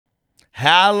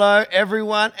Hello,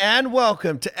 everyone, and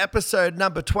welcome to episode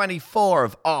number 24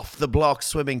 of Off the Block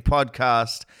Swimming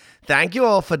Podcast. Thank you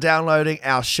all for downloading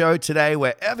our show today,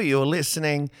 wherever you're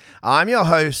listening. I'm your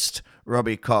host,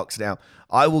 Robbie Cox. Now,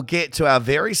 I will get to our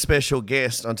very special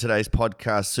guest on today's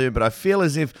podcast soon, but I feel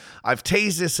as if I've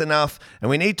teased this enough, and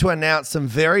we need to announce some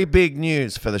very big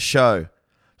news for the show.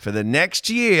 For the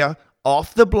next year,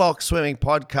 Off the Block Swimming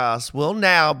Podcast will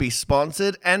now be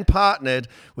sponsored and partnered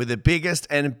with the biggest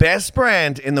and best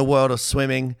brand in the world of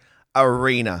swimming,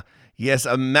 Arena. Yes,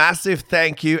 a massive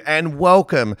thank you and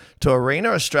welcome to Arena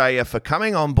Australia for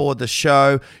coming on board the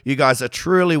show. You guys are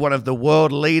truly one of the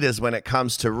world leaders when it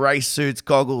comes to race suits,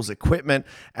 goggles, equipment,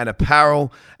 and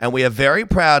apparel. And we are very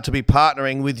proud to be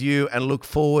partnering with you and look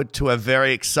forward to a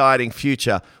very exciting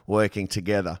future working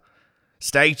together.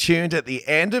 Stay tuned at the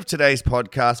end of today's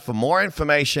podcast for more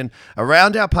information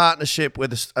around our partnership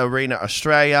with Arena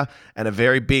Australia and a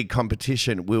very big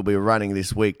competition we'll be running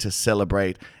this week to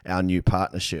celebrate our new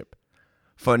partnership.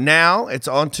 For now, it's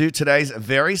on to today's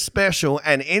very special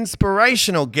and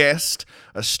inspirational guest,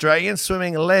 Australian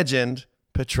swimming legend,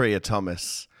 Petria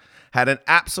Thomas. Had an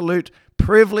absolute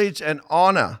privilege and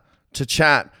honor to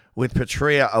chat with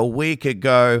Petria a week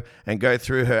ago and go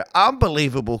through her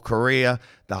unbelievable career,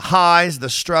 the highs, the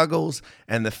struggles,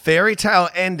 and the fairy tale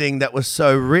ending that was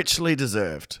so richly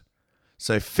deserved.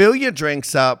 So fill your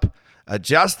drinks up,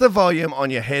 adjust the volume on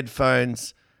your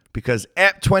headphones, because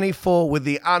EP 24 with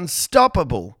the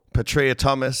unstoppable Petria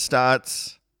Thomas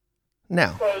starts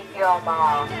now. Take your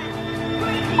mark.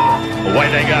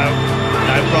 Away they go.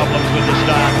 No problems with the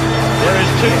start. There is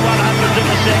 2 100s in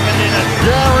the second in it.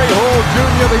 Gary Hall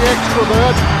Jr., the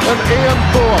extrovert, and Ian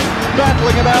Thorpe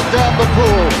battling it out down the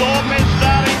pool. Thorpe is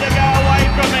starting to go away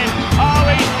from him. Oh,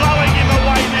 he's blowing him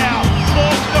away now.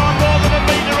 Thorpe's gone more than a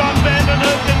metre on Van den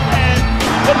Heuvel's hand.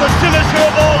 But the cynosure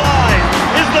of all eyes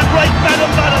is the great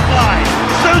Madam Butterfly,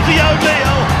 Susie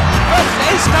O'Neill.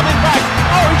 He's coming back.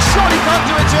 Oh, he surely can't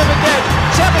do it to him again.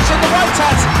 Chevich in the white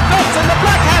hats, Phelps in the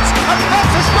black hats, and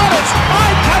Phelps has got it. I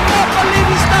cannot believe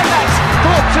he's done that.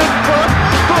 Thorpe's in front,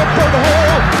 Thorpe and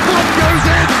Hall, Thorpe goes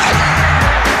in.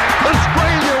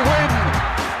 Australia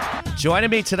win. Joining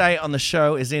me today on the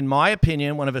show is, in my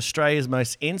opinion, one of Australia's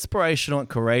most inspirational and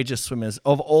courageous swimmers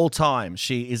of all time.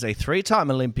 She is a 3-time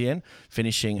Olympian,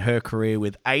 finishing her career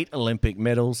with 8 Olympic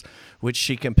medals, which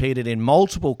she competed in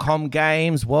multiple Com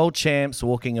Games, World Champs,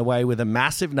 walking away with a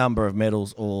massive number of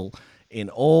medals all in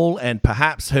all. And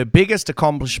perhaps her biggest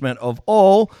accomplishment of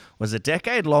all was a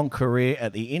decade-long career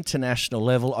at the international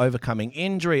level, overcoming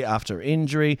injury after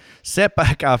injury,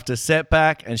 setback after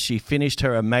setback, and she finished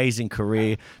her amazing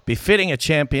career befitting a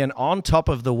champion on top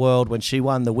of the world when she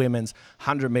won the women's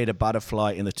 100-meter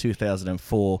butterfly in the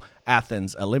 2004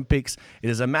 Athens Olympics. It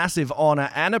is a massive honor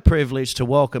and a privilege to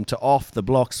welcome to Off the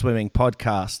Block Swimming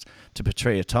Podcast to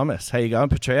Petria Thomas. How you going,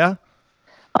 Petria?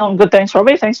 I'm good, thanks,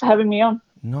 Robbie. Thanks for having me on.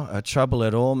 Not a trouble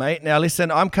at all, mate. Now,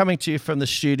 listen, I'm coming to you from the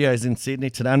studios in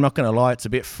Sydney today. I'm not going to lie, it's a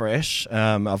bit fresh.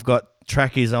 I've got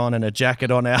trackies on and a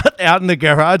jacket on out in the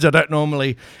garage. I don't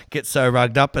normally get so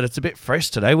rugged up, but it's a bit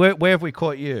fresh today. Where have we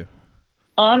caught you?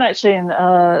 I'm actually in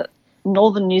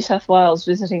northern New South Wales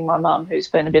visiting my mum, who's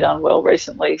been a bit unwell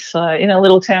recently. So in a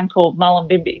little town called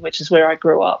Mullumbimby, which is where I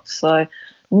grew up. So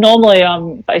normally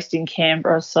I'm based in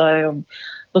Canberra, so I'm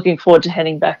looking forward to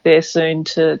heading back there soon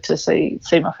to see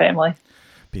my family.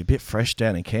 Be a bit fresh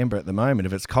down in Canberra at the moment.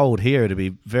 If it's cold here, it'll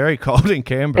be very cold in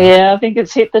Canberra. Yeah, I think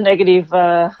it's hit the negative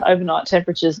overnight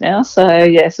temperatures now. So,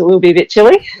 yes, it will be a bit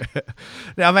chilly.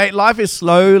 Now, mate, life is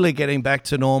slowly getting back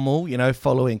to normal,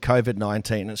 following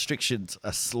COVID-19. Restrictions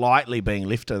are slightly being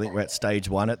lifted. I think we're at stage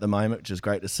 1 at the moment, which is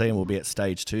great to see, and we'll be at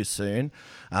stage 2 soon.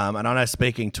 And I know,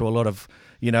 speaking to a lot of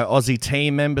Aussie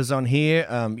team members on here,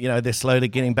 they're slowly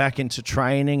getting back into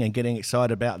training and getting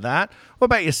excited about that. What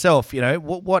about yourself?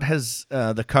 What has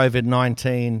the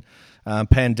COVID-19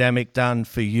 pandemic done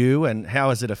for you, and how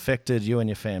has it affected you and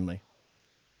your family?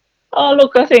 Oh,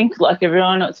 look, I think like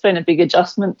everyone, it's been a big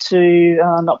adjustment to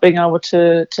not being able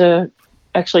to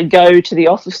actually go to the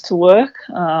office to work.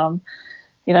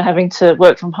 Having to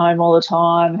work from home all the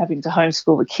time, having to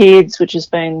homeschool the kids, which has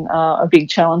been a big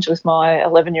challenge with my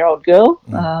 11-year-old girl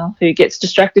who gets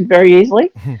distracted very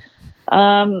easily.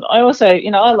 I also,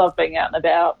 I love being out and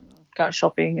about, going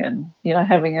shopping and,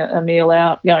 having a meal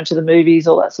out, going to the movies,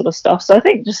 all that sort of stuff. So I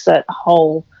think just that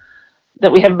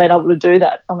we haven't been able to do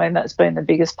that. I mean, that's been the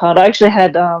biggest part. I actually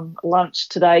had lunch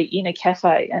today in a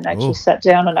cafe and actually sat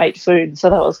down and ate food. So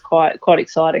that was quite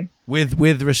exciting.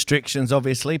 With restrictions,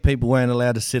 obviously, people weren't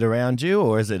allowed to sit around you,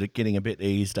 or is it getting a bit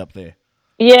eased up there?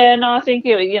 Yeah, no, I think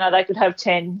they could have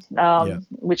 10,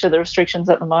 which are the restrictions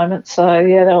at the moment. So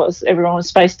yeah, everyone was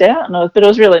spaced out, but it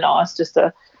was really nice just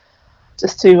to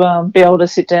be able to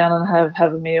sit down and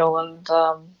have a meal and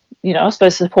I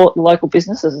suppose support the local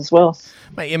businesses as well.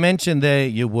 Mate, you mentioned there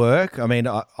your work. I mean,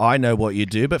 I know what you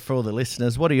do, but for all the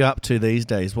listeners, what are you up to these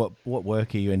days? What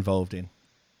work are you involved in?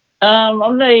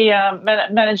 I'm the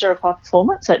manager of high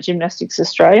performance at Gymnastics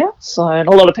Australia. So, and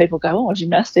a lot of people go, "Oh,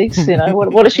 gymnastics!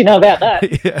 What does she know about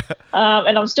that?" Yeah.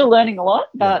 And I'm still learning a lot.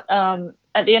 But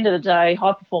at the end of the day,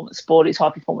 high performance sport is high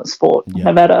performance sport,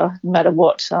 no matter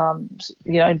what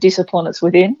discipline it's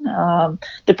within.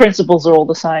 The principles are all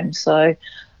the same. So,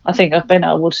 I think I've been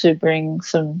able to bring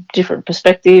some different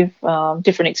perspective,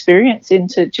 different experience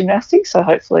into gymnastics. So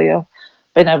hopefully, I've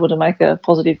been able to make a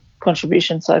positive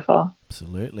contribution so far.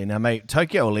 Absolutely. Now, mate,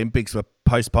 Tokyo Olympics were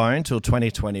postponed till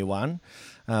 2021.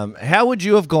 How would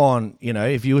you have gone,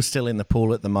 if you were still in the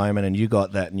pool at the moment and you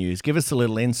got that news? Give us a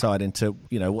little insight into,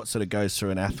 what sort of goes through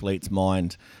an athlete's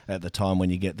mind at the time when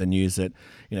you get the news that,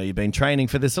 you've been training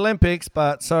for this Olympics,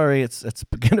 but sorry, it's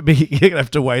going to be, you're going to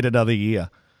have to wait another year.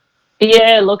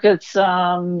 Yeah, look, it's,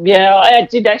 I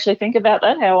did actually think about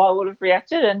that, how I would have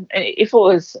reacted. And if it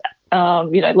was,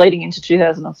 leading into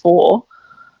 2004,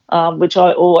 which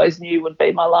I always knew would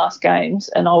be my last games,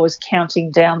 and I was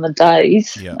counting down the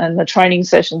days and the training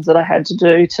sessions that I had to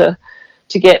do to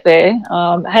get there.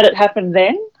 Had it happened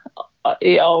then,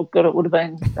 oh God, it would have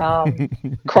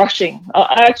been crushing.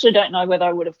 I actually don't know whether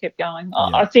I would have kept going.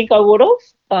 I think I would have,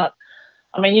 but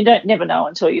I mean, you never know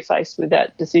until you're faced with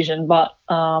that decision. But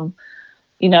I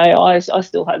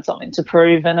still had something to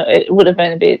prove, and it would have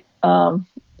been a bit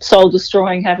soul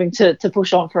destroying having to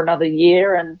push on for another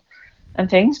year and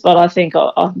things, but I think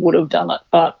I would have done it.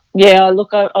 But yeah,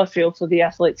 look, I feel for the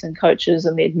athletes and coaches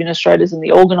and the administrators and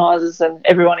the organisers and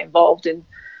everyone involved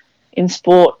in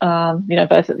sport,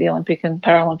 both at the Olympic and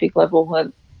Paralympic level.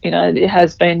 And, it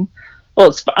has been,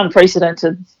 it's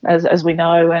unprecedented as we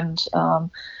know. And,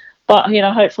 but,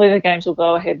 hopefully the games will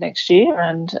go ahead next year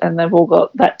and they've all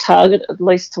got that target at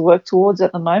least to work towards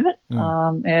at the moment.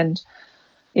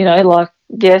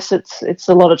 Yes, it's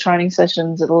a lot of training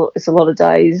sessions. It's a lot of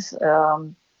days.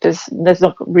 There's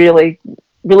not really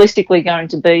realistically going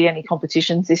to be any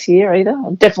competitions this year either.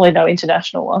 Definitely no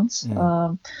international ones.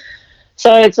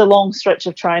 So it's a long stretch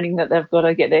of training that they've got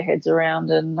to get their heads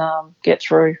around and get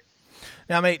through.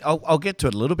 Now, mate, I'll get to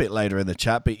it a little bit later in the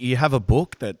chat, but you have a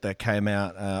book that came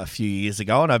out a few years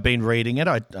ago, and I've been reading it.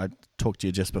 I talked to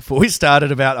you just before we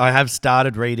started about I have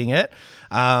started reading it,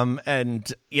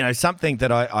 and something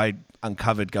that I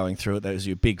uncovered going through it, that was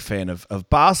you're a big fan of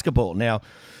basketball. Now,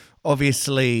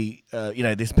 obviously,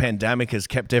 this pandemic has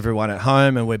kept everyone at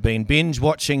home and we've been binge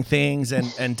watching things,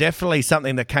 and definitely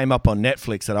something that came up on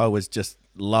Netflix that I was just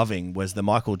loving was the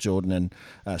Michael Jordan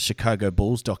and Chicago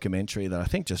Bulls documentary that I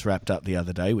think just wrapped up the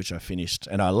other day, which I finished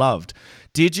and I loved.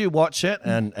 Did you watch it,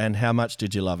 and how much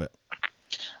did you love it?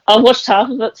 I've watched half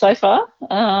of it so far.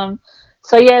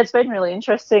 So yeah, it's been really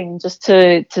interesting just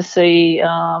to see.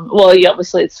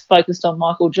 Obviously it's focused on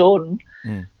Michael Jordan,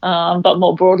 but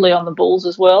more broadly on the Bulls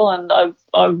as well. And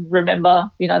I remember,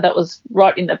 that was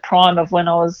right in the prime of when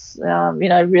I was,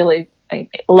 really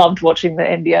loved watching the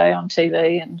NBA on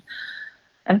TV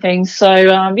and things.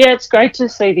 So it's great to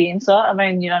see the insight. I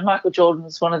mean, Michael Jordan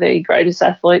is one of the greatest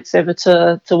athletes ever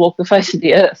to walk the face of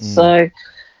the earth. So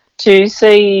to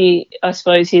see, I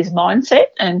suppose, his mindset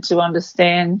and to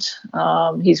understand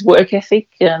his work ethic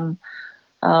and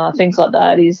things like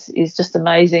that is just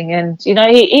amazing. And,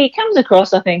 he comes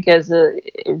across, I think, as a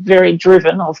very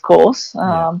driven, of course,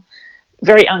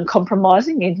 very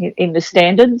uncompromising in the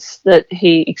standards that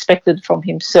he expected from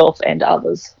himself and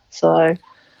others. So,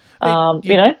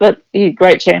 but he's a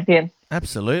great champion.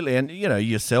 Absolutely. And,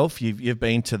 yourself, you've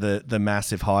been to the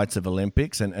massive heights of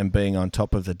Olympics and being on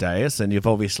top of the dais, and you've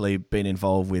obviously been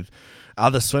involved with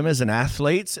other swimmers and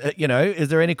athletes. Is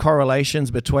there any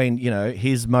correlations between,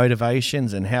 his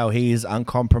motivations and how he is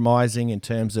uncompromising in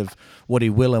terms of what he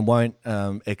will and won't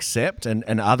accept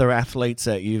and other athletes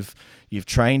that you've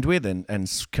trained with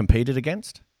and competed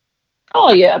against?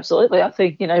 Oh, yeah, absolutely. I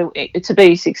think, to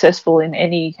be successful in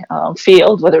any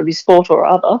field, whether it be sport or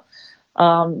other,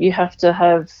 you have to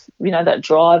have, that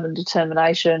drive and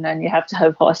determination, and you have to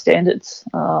have high standards.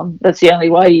 That's the only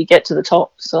way you get to the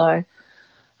top. So,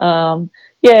 so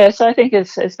I think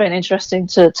it's been interesting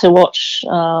to watch,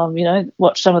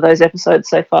 watch some of those episodes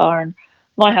so far. And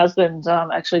my husband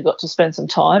actually got to spend some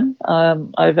time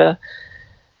over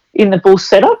in the Bulls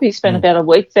setup. He spent about a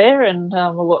week there and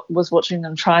was watching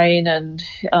them train. And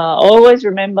I always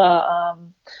remember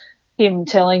him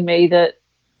telling me that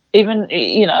even,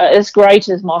 as great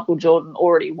as Michael Jordan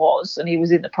already was, and he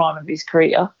was in the prime of his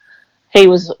career, he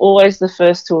was always the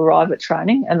first to arrive at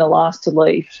training and the last to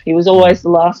leave. He was always the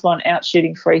last one out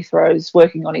shooting free throws,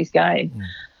 working on his game,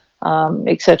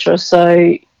 etc.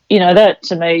 So, that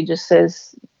to me just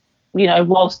says,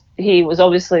 whilst he was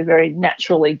obviously very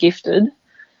naturally gifted,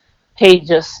 he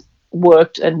just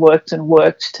worked and worked and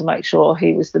worked to make sure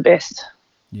he was the best.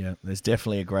 Yeah, there's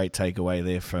definitely a great takeaway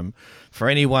there for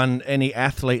any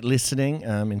athlete listening,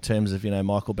 in terms of,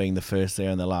 Michael being the first there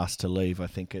and the last to leave. I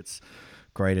think it's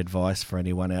great advice for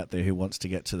anyone out there who wants to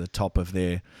get to the top of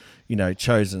their,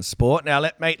 chosen sport. Now,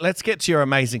 let's get to your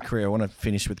amazing career. I want to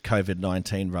finish with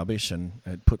COVID-19 rubbish, and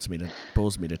it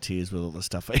bores me to tears with all the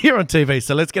stuff I hear on TV.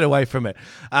 So let's get away from it.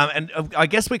 And I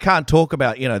guess we can't talk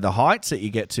about, the heights that you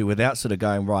get to without sort of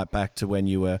going right back to when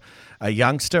you were a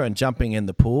youngster and jumping in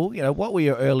the pool. What were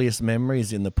your earliest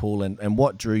memories in the pool, and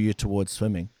what drew you towards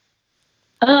swimming?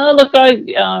 Look,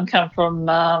 I come from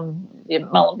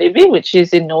Mullumbimby, which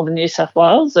is in northern New South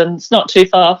Wales, and it's not too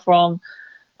far from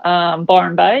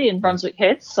Byron Bay in Brunswick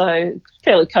Heads, so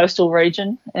fairly coastal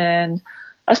region. And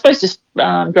I suppose just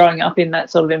growing up in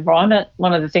that sort of environment,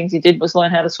 one of the things you did was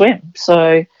learn how to swim.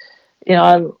 So,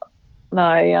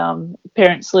 my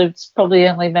parents lived probably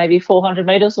only maybe 400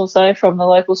 metres or so from the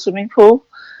local swimming pool,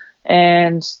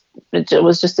 and it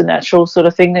was just a natural sort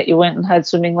of thing that you went and had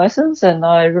swimming lessons. And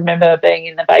I remember being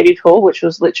in the baby pool, which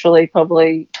was literally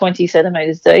probably 20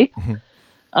 centimetres deep,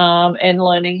 and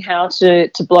learning how to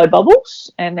blow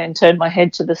bubbles and then turn my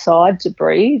head to the side to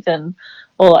breathe and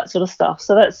all that sort of stuff.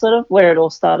 So that's sort of where it all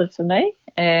started for me.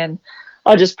 And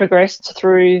I just progressed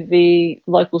through the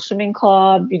local swimming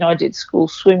club. I did school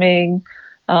swimming,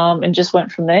 and just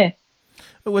went from there.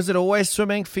 Was it always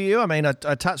swimming for you? I mean, I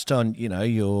touched on,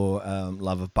 your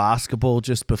love of basketball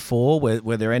just before.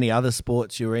 Were there any other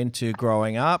sports you were into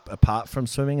growing up apart from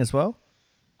swimming as well?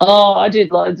 Oh, I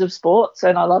did loads of sports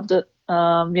and I loved it.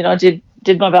 I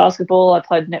did my basketball. I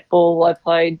played netball. I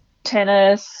played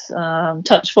tennis,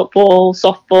 touch football,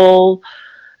 softball.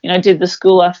 Did the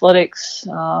school athletics,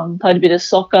 played a bit of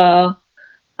soccer,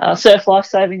 surf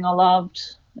lifesaving I loved.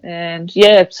 And,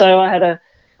 so I had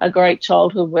a great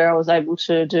childhood where I was able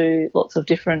to do lots of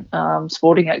different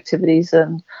sporting activities.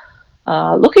 And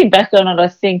looking back on it, I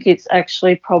think it's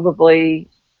actually probably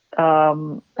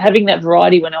having that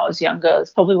variety when I was younger is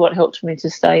probably what helped me to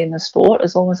stay in the sport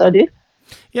as long as I did.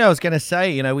 Yeah, I was going to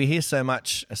say, we hear so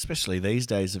much, especially these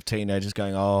days, of teenagers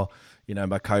going,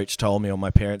 my coach told me or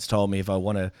my parents told me if I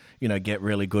want to, get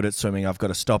really good at swimming, I've got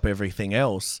to stop everything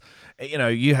else.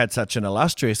 You had such an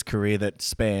illustrious career that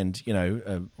spanned,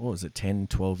 10,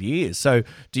 12 years. So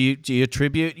do you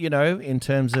attribute, in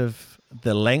terms of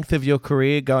the length of your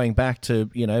career going back to,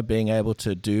 being able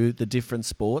to do the different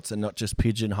sports and not just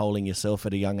pigeonholing yourself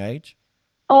at a young age?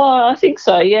 Oh, I think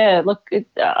so, yeah. Look,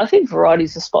 I think variety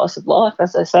is the spice of life,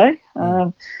 as they say.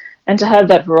 And to have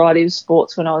that variety of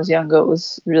sports when I was younger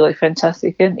was really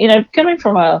fantastic. And, coming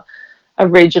from a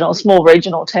small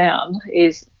regional town,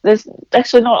 there's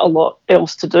actually not a lot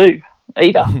else to do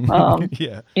either.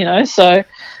 Yeah. So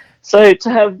to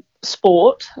have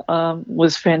sport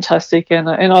was fantastic, and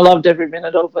I loved every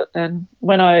minute of it. And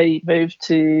when I moved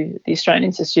to the Australian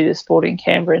Institute of Sport in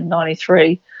Canberra in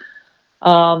 '93,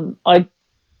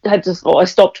 I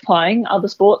stopped playing other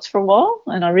sports for a while,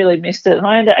 and I really missed it. And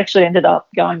I actually ended up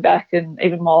going back, and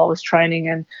even while I was training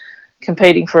and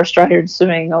competing for Australia in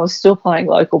swimming, I was still playing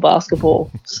local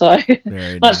basketball. So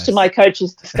much to my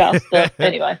coach's disgust, but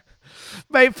anyway.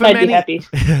 Mate, made me happy.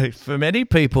 For many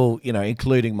people,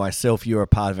 including myself, you're a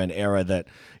part of an era that,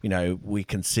 we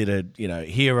considered,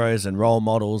 heroes and role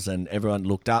models, and everyone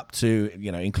looked up to,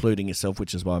 including yourself,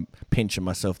 which is why I'm pinching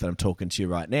myself that I'm talking to you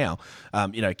right now.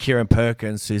 Kieran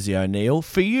Perkins, Susie O'Neill.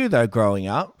 For you, though, growing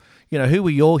up, who were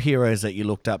your heroes that you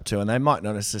looked up to? And they might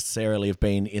not necessarily have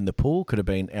been in the pool, could have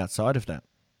been outside of that.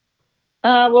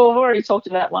 Well, I've already talked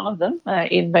about one of them,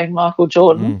 in being Michael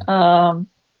Jordan.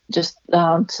 Just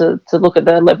to look at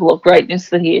the level of greatness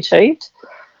that he achieved.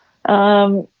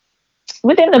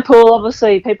 Within the pool,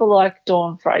 obviously, people like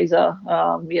Dawn Fraser,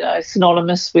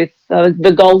 synonymous with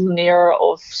the golden era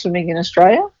of swimming in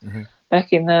Australia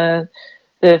back in the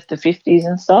 50s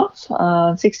and stuff,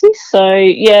 60s. So,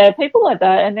 yeah, people like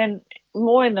that. And then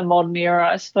more in the modern era,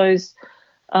 I suppose,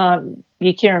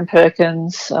 your Kieran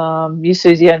Perkins, your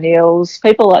Susie O'Neills,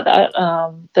 people like that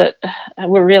that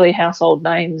were really household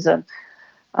names. And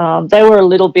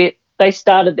they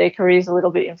started their careers a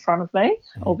little bit in front of me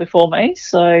or before me.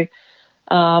 So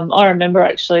I remember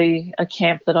actually a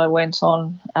camp that I went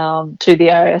on to the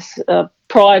AIS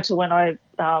prior to when I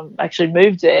actually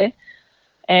moved there.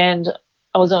 And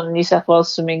I was on New South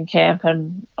Wales swimming camp,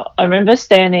 and I remember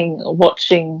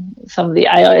watching some of the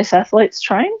AIS athletes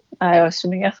train, AIS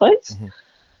swimming athletes,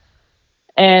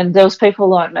 and there was people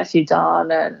like Matthew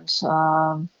Dunn and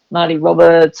Marty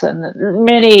Roberts and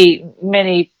many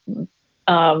names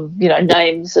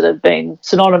that have been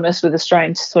synonymous with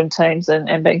Australian swim teams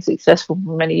and being successful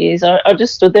for many years. I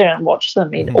just stood there and watched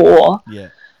them in awe,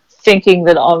 thinking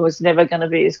that I was never going to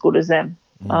be as good as them.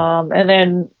 And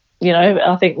then,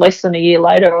 I think less than a year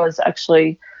later, I was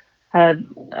actually got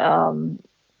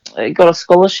a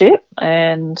scholarship,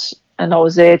 and I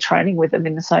was there training with them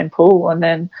in the same pool. And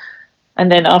then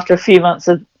after a few months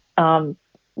of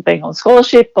being on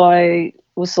scholarship, I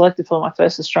was selected for my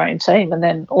first Australian team, and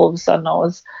then all of a sudden I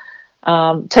was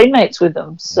teammates with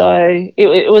them. So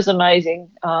it was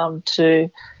amazing to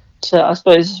I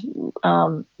suppose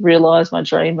realise my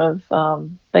dream of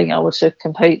being able to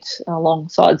compete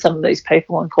alongside some of these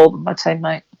people and call them my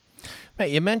teammate.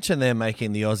 Mate, you mentioned they're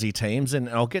making the Aussie teams, and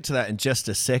I'll get to that in just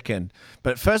a second.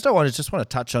 But first, I want to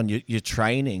touch on your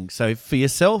training. So for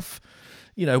yourself,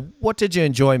 what did you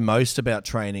enjoy most about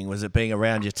training? Was it being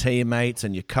around your teammates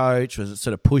and your coach? Was it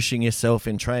sort of pushing yourself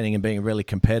in training and being really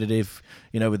competitive,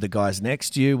 with the guys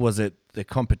next to you? Was it the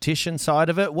competition side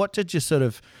of it? What did you sort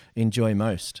of enjoy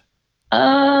most?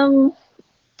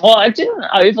 Well, I didn't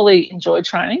overly enjoy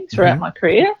training throughout my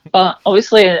career, but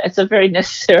obviously it's a very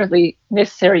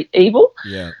necessary evil.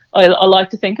 Yeah, I like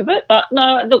to think of it. But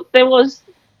no, look,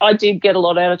 I did get a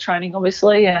lot out of training,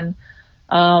 obviously, and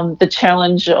the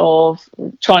challenge of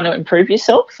trying to improve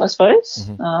yourself, I suppose.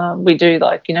 We do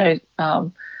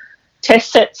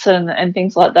test sets and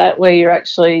things like that, where you're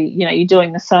actually, you're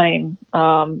doing the same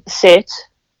set,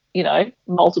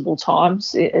 multiple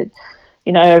times,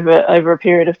 over a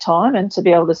period of time, and to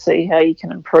be able to see how you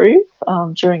can improve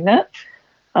during that.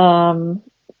 And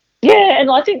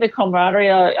I think the camaraderie,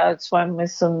 I swam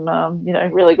with some,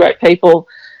 really great people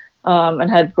and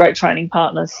had great training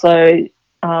partners. So,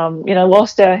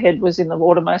 whilst our head was in the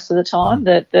water most of the time,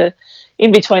 that the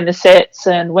in between the sets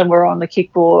and when we're on the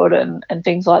kickboard and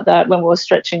things like that, when we were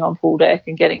stretching on pool deck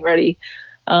and getting ready,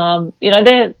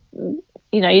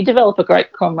 you develop a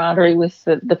great camaraderie with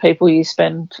the people you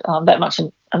spend that much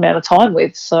amount of time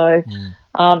with. So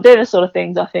they're the sort of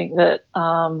things I think that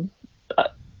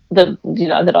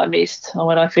that I missed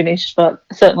when I finished, but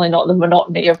certainly not the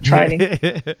monotony of training.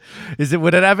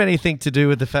 Would it have anything to do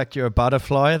with the fact you're a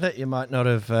butterfly that you might not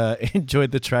have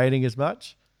enjoyed the training as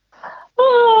much?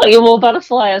 Oh, yeah, well,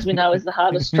 butterfly, as we know, is the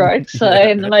hardest stroke,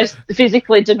 and the most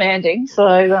physically demanding.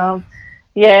 So,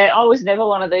 I was never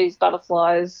one of these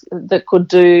butterflies that could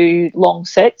do long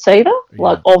sets either,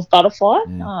 of butterfly.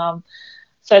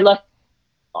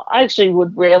 I actually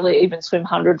would rarely even swim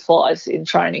 100 flies in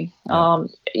training.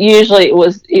 Usually it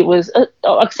was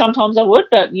sometimes I would,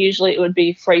 but usually it would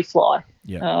be free fly.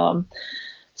 I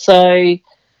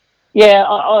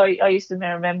used to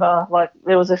remember,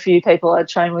 there was a few people I'd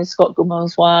trained with. Scott Goodman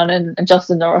was one, and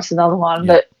Justin Norris another one,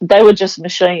 but they were just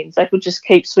machines. They could just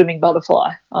keep swimming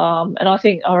butterfly. And I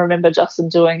think I remember Justin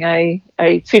doing a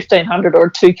 1,500 or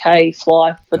a 2K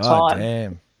fly for time.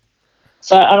 Damn.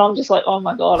 So, and I'm just like, oh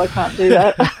my God, I can't do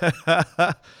that.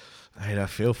 Mate, I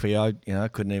feel for you. I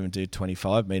couldn't even do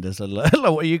 25 metres, let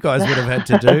alone what you guys would have had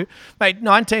to do. Mate,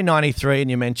 1993, and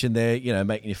you mentioned there,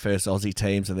 making your first Aussie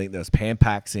teams. I think there was Pan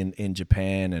Pacs in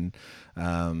Japan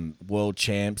and World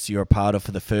Champs you're a part of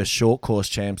for the first short course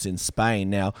champs in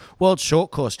Spain. Now, World Short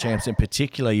Course Champs in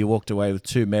particular, you walked away with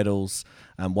 2 medals,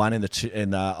 one in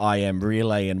the IM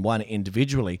relay and one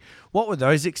individually. What were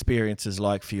those experiences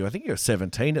like for you? I think you were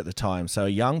 17 at the time, so a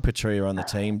young Petria on the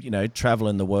team,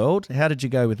 traveling the world. How did you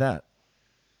go with that?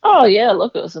 Oh, yeah,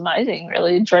 look, it was amazing,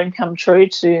 really. A dream come true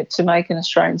to make an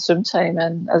Australian swim team.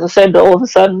 And as I said, all of a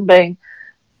sudden being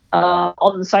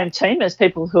on the same team as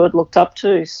people who had looked up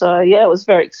to. So, it was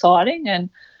very exciting. And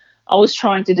I was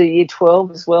trying to do year 12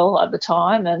 as well at the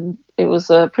time, and it was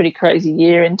a pretty crazy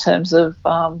year in terms of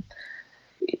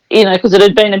because it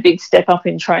had been a big step up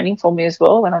in training for me as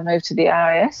well when I moved to the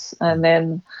RAS, and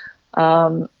then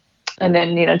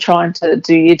trying to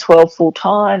do year 12 full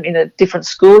time in a different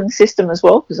schooling system as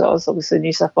well, because I was obviously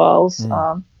New South Wales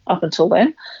up until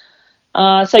then.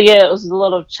 It was a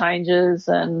lot of changes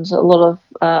and a lot of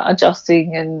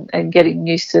adjusting and getting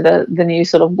used to the new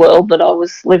sort of world that I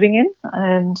was living in.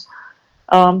 And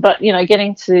but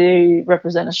getting to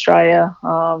represent Australia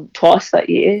twice that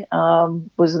year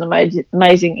was an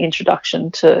amazing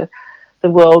introduction to the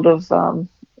world of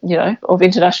of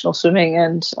international swimming,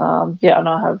 and and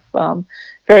I have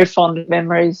very fond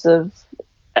memories of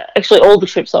actually all the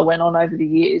trips I went on over the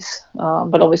years,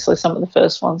 but obviously some of the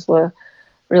first ones were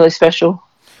really special.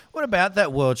 What about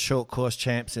that World Short Course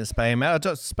Champs in Spain? I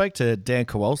just spoke to Dan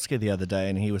Kowalski the other day,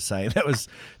 and he was saying that was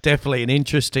definitely an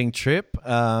interesting trip.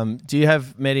 Do you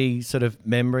have many sort of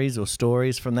memories or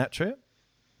stories from that trip?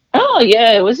 Oh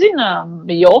yeah, it was in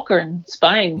Mallorca in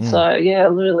Spain. So yeah,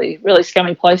 really, really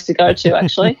scummy place to go to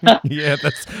actually. Yeah,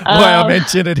 that's why I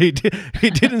mentioned it. He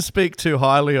didn't speak too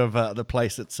highly of the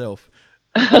place itself.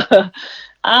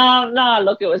 No,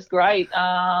 look, it was great.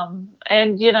 And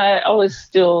I was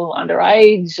still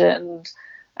underage,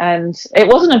 and it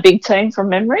wasn't a big team from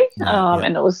memory.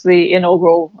 And it was the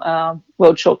inaugural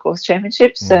World Short Course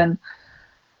Championships, and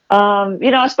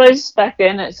I suppose back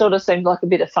then it sort of seemed like a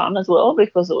bit of fun as well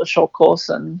because it was short course,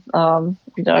 and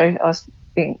I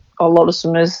think a lot of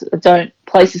swimmers don't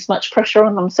place as much pressure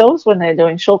on themselves when they're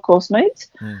doing short course meets.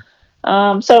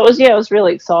 So it was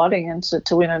really exciting, and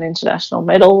to win an international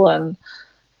medal and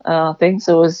things,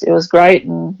 it was great.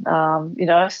 And I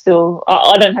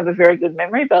don't have a very good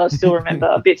memory, but I still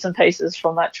remember bits and pieces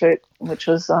from that trip, which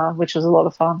was a lot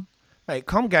of fun. Hey,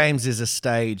 Com Games is a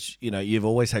stage, you've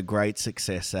always had great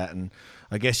success at, and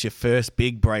I guess your first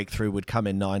big breakthrough would come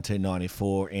in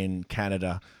 1994 in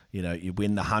Canada. You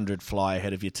win the 100 fly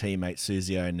ahead of your teammate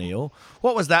Susie O'Neill.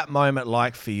 What was that moment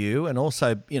like for you, and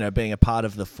also, being a part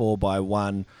of the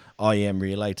 4x1 IEM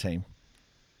relay team?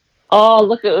 Oh,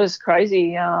 look, it was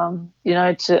crazy.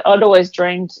 I'd always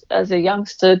dreamed as a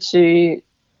youngster to,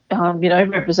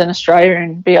 represent Australia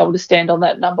and be able to stand on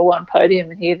that number one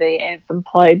podium and hear the anthem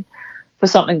played for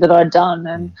something that I'd done.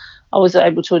 And I was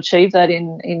able to achieve that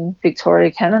in Victoria,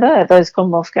 Canada at those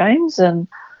Commonwealth Games. And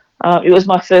it was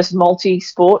my first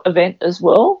multi-sport event as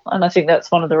well. And I think that's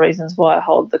one of the reasons why I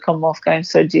hold the Commonwealth Games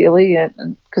so dearly,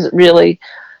 and because it really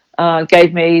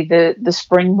gave me the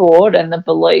springboard and the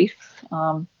belief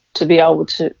to be able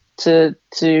to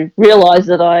realise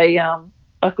that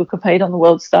I could compete on the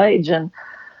world stage. And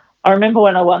I remember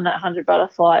when I won that 100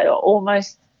 butterfly,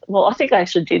 I think I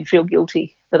actually did feel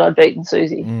guilty that I'd beaten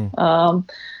Susie.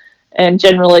 And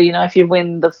generally, if you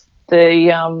win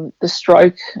the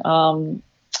stroke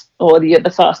or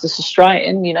the fastest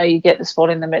Australian, you get the spot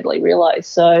in the medley relay.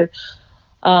 So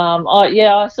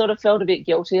I sort of felt a bit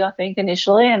guilty, I think,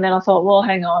 initially, and then I thought, well,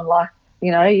 hang on,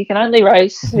 you can only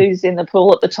race who's in the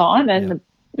pool at the time, and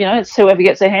it's whoever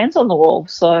gets their hands on the wall.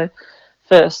 So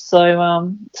first, so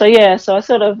I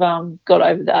sort of got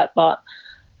over that, but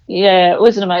yeah, it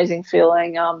was an amazing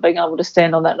feeling being able to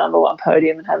stand on that number one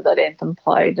podium and have that anthem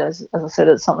played. As I said,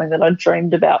 it's something that I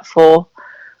dreamed about for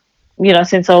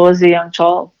since I was a young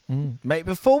child. Mate,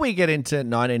 before we get into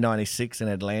 1996 in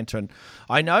Atlanta, and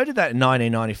I noted that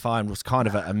 1995 was kind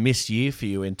of a miss year for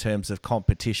you in terms of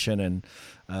competition and,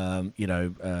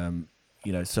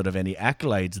 sort of any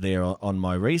accolades there on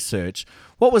my research.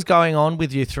 What was going on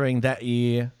with you during that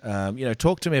year?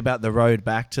 Talk to me about the road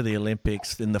back to the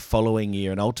Olympics in the following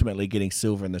year and ultimately getting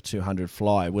silver in the 200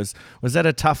 fly. Was that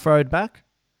a tough road back?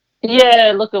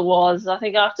 Yeah, look, it was. I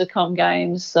think after Com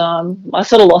Games, I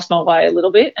sort of lost my way a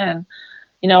little bit, and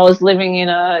I was living in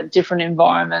a different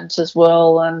environment as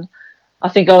well, and I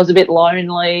think I was a bit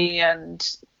lonely, and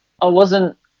I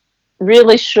wasn't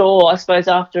really sure, I suppose,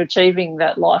 after achieving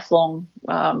that lifelong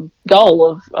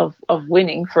goal of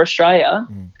winning for Australia.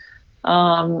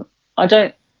 I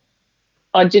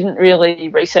didn't really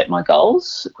reset my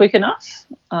goals quick enough.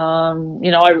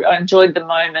 I enjoyed the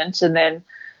moment, and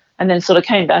then sort of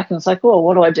came back and was like, well,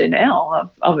 what do I do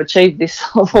now? I've achieved this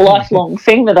lifelong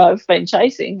thing that I've been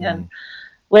chasing, and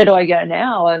where do I go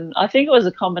now? And I think it was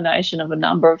a combination of a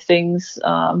number of things,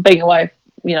 being away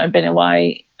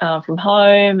from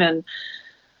home, and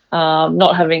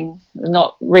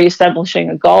not re-establishing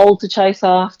a goal to chase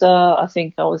after. I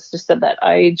think I was just at that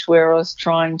age where I was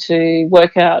trying to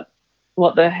work out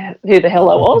who the hell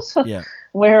I was,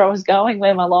 where I was going,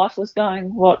 where my life was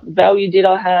going, what value did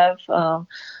I have,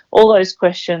 all those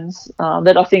questions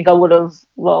that I think I would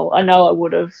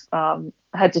have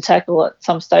had to tackle at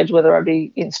some stage, whether I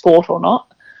be in sport or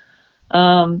not.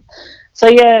 So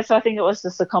I think it was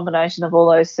just a combination of all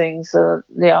those things. I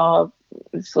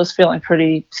was feeling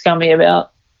pretty scummy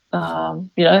about,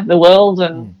 the world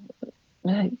and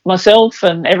myself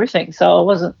and everything. So I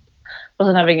wasn't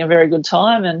having a very good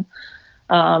time, and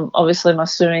obviously my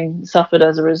swimming suffered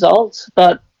as a result.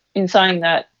 But in saying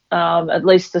that, at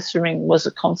least the swimming was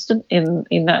a constant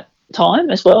in that time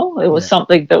as well. It was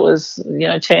something that was,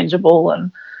 tangible,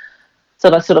 and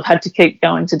so I sort of had to keep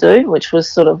going to do, which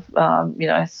was sort of,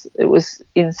 it was,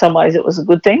 in some ways it was a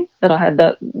good thing that I had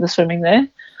the swimming there.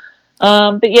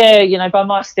 But by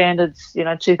my standards,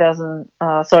 that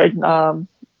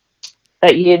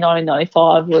year,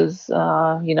 1995 was,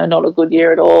 not a good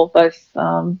year at all, both,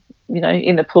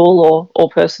 in the pool or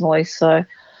personally. So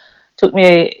took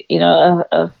me,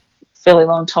 a fairly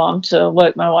long time to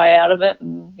work my way out of it,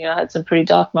 and I had some pretty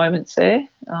dark moments there.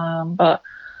 But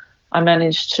I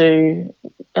managed to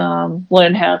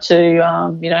learn how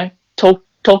to,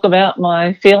 talk about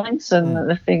my feelings and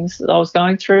the things that I was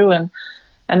going through, and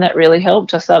that really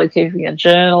helped. I started keeping a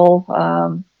journal,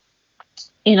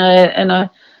 and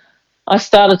I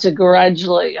started to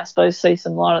gradually, I suppose, see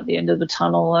some light at the end of the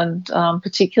tunnel, and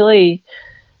particularly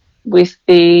with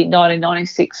the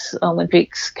 1996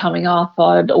 Olympics coming up,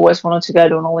 I'd always wanted to go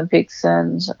to an Olympics,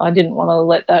 and I didn't want to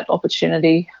let that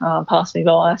opportunity pass me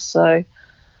by. So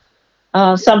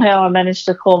somehow I managed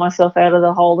to claw myself out of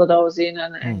the hole that I was in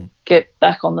and get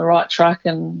back on the right track.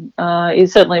 And it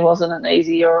certainly wasn't an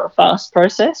easy or a fast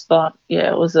process, but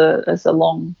yeah, it was a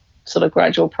long sort of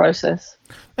gradual process.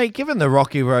 Mate, given the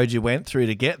rocky road you went through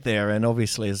to get there, and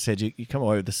obviously, as I said, you come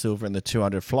away with the silver in the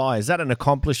 200 fly, is that an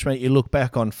accomplishment you look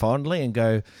back on fondly and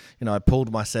go, I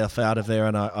pulled myself out of there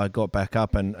and I got back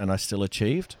up and I still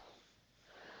achieved?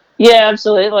 Yeah,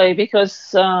 absolutely.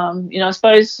 Because, I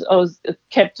suppose I was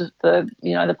kept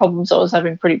the problems I was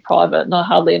having pretty private, and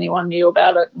hardly anyone knew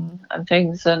about it and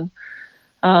things. And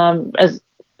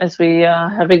as we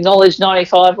have acknowledged,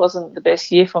 95 wasn't the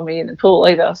best year for me in the pool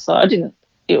either. So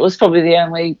it was probably the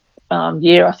only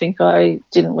year I think I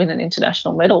didn't win an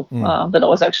international medal that I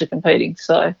was actually competing.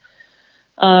 So,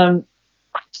 so,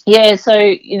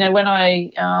 when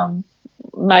I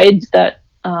made that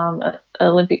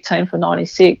Olympic team for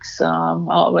 96,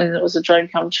 when it was a dream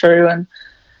come true. And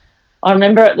I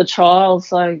remember at the trials,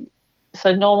 so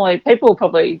normally people will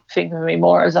probably think of me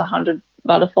more as a 100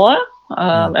 butterfly.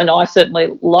 And I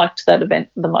certainly liked that event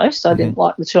the most. I didn't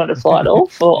like the 200 fly at all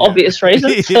for obvious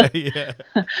reasons. So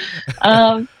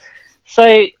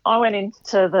I went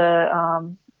into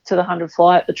the 100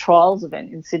 fly at the trials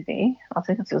event in Sydney. I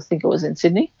think it was in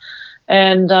Sydney.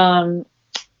 And,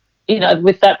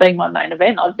 with that being my main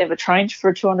event, I'd never trained for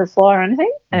a 200 fly or anything.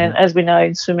 And as we know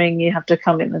in swimming, you have to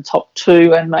come in the top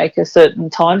two and make a certain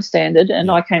time standard.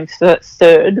 And I came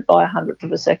third by 100th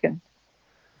of a second.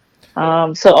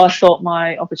 So I thought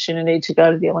my opportunity to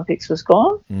go to the Olympics was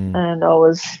gone, and I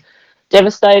was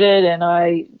devastated, and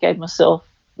I gave myself,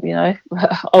 I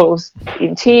was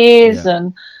in tears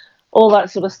and all that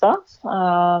sort of stuff.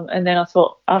 And then I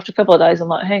thought, after a couple of days, I'm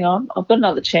like, hang on, I've got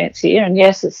another chance here. And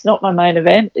yes, it's not my main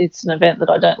event. It's an event that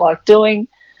I don't like doing.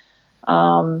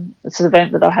 It's an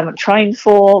event that I haven't trained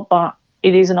for, but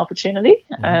it is an opportunity,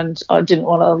 and I didn't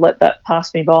want to let that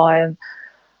pass me by. And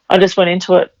I just went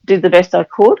into it, did the best I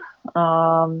could.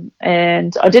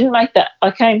 And I didn't make that.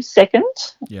 I came second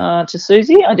to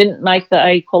Susie. I didn't make the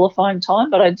A qualifying time,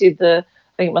 but I did I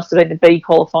think it must have been the B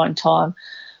qualifying time.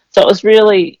 So it was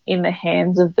really in the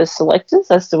hands of the selectors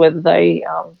as to whether they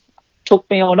took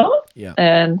me or not. Yeah.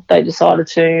 And they decided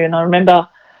to. And I remember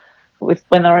when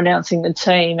they were announcing the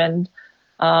team, and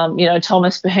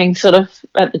Thomas being sort of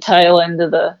at the tail end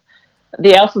of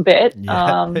the alphabet, you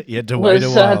had to wait a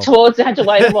while. Had to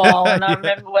wait a while. And I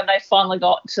remember when they finally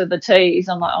got to the T's,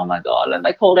 I'm like, oh my God, and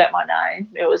they called out my name.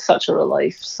 It was such a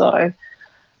relief. So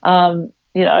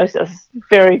it was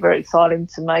very, very exciting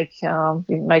to make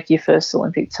your first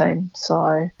Olympic team.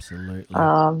 So absolutely.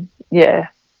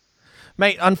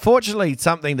 Mate, unfortunately,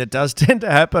 something that does tend to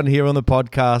happen here on the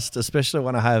podcast, especially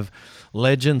when I have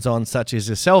legends on such as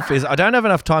yourself, is I don't have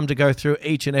enough time to go through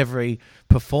each and every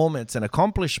performance and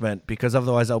accomplishment, because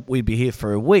otherwise we'd be here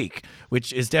for a week,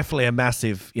 which is definitely a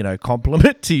massive,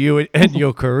 compliment to you and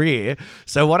your career.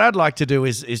 So what I'd like to do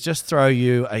is just throw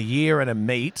you a year and a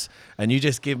meet, and you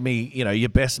just give me, your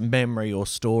best memory or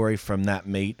story from that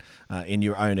meet in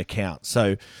your own account.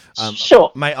 So,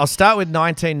 sure, mate, I'll start with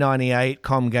 1998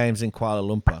 Com Games in Kuala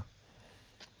Lumpur.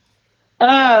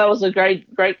 That was a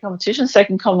great competition,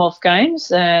 second Commonwealth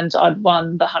Games, and I'd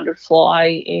won the 100 fly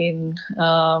in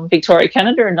Victoria,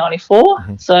 Canada in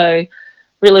 94. So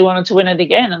really wanted to win it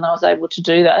again, and I was able to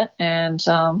do that. And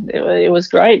it was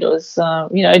great. It was,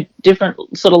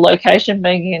 different sort of location,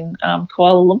 being in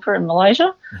Kuala Lumpur in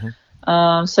Malaysia.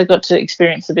 So got to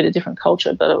experience a bit of different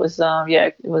culture, but it was,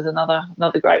 it was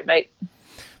another great meet.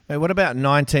 Hey, what about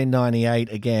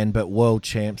 1998 again, but World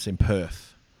Champs in Perth?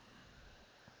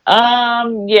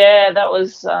 That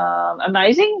was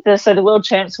amazing. So the World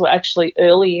Champs were actually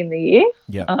early in the year.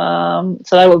 Yeah.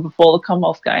 So they were before the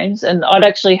Commonwealth Games, and I'd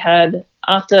actually had,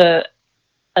 after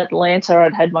Atlanta,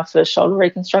 I'd had my first shoulder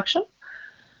reconstruction.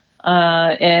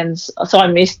 And so I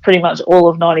missed pretty much all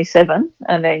of 97,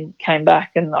 and then came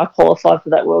back and I qualified for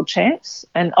that World Champs.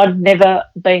 And I'd never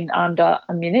been under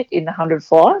a minute in the 100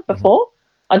 fly before.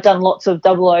 I'd done lots of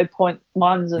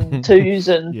 00.1s and 2s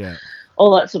and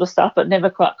all that sort of stuff, but never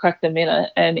quite cracked the minute.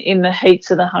 And in the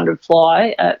heats of the 100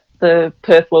 fly at the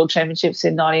Perth World Championships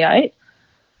in '98,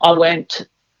 I went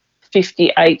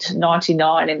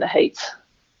 58.99 in the heats.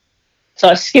 So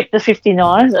I skipped the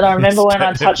 59s, and I remember when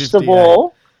I touched the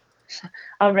ball.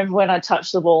 I remember when I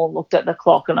touched the ball and looked at the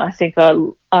clock, and I think I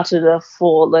uttered a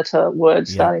 4-letter word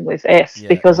starting with F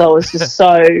because I was just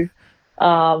so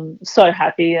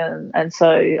happy and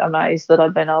so amazed that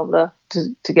I'd been able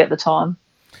to get the time.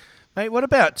 Mate, what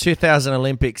about 2000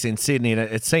 Olympics in Sydney?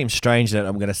 It seems strange that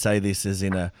I'm going to say this as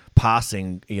in a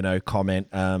passing,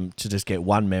 comment to just get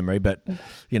one memory, but,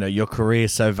 your career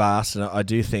is so vast, and I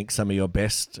do think some of your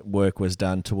best work was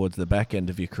done towards the back end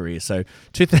of your career. So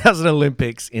 2000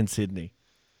 Olympics in Sydney.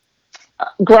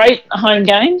 Great home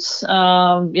games,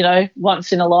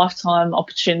 once in a lifetime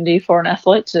opportunity for an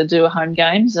athlete to do a home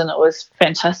games, and it was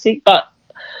fantastic. But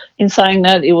in saying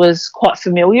that, it was quite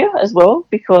familiar as well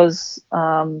because,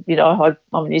 I'm a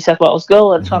New South Wales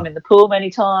girl. I'd come in the pool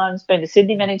many times, been to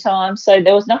Sydney many times. So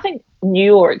there was nothing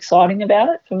new or exciting about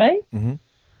it for me.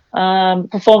 Mm-hmm.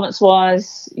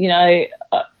 Performance-wise, I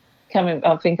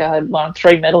think I had won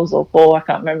 3 medals or 4. I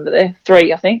can't remember there.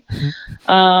 3, I think.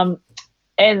 Mm-hmm.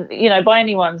 And, by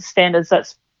anyone's standards,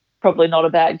 that's probably not a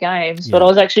bad games, but I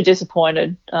was actually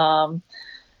disappointed.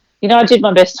 I did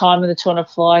my best time in the 200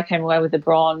 fly, came away with the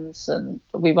bronze, and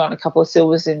we won a couple of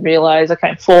silvers in relays. I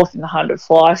came 4th in the 100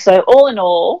 fly. So all in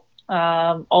all,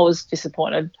 I was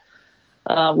disappointed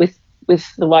with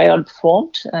the way I'd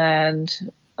performed. And,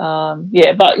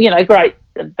 but, great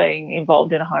being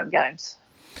involved in a home games.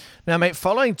 Now, mate,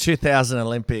 following 2000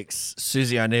 Olympics,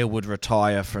 Susie O'Neill would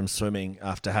retire from swimming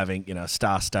after having, a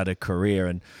star-studded career.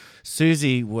 And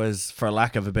Susie was, for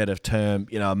lack of a better term,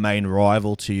 a main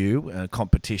rival to you,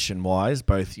 competition-wise,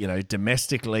 both,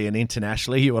 domestically and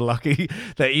internationally. You were lucky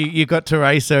that you got to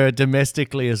race her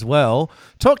domestically as well.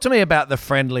 Talk to me about the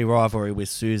friendly rivalry with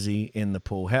Susie in the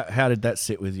pool. How did that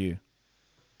sit with you?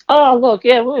 Oh, look,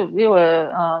 yeah, we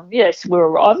were, yes, we were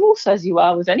rivals, as you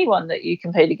are with anyone that you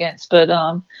compete against, but,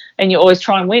 and you always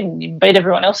try and win, you beat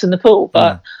everyone else in the pool,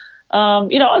 but, I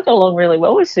got along really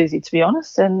well with Susie, to be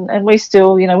honest, and we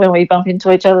still, when we bump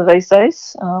into each other these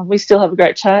days, we still have a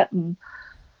great chat, and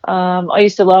I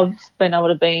used to love being able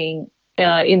to be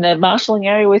in the marshalling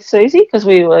area with Susie, because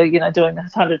we were, doing the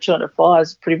 100, 200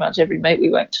 flyers pretty much every meet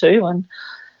we went to, and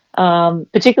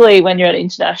particularly when you're at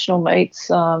international meets,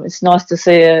 it's nice to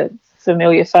see a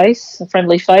familiar face, a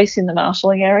friendly face in the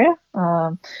marshalling area.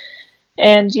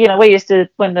 And, we used to,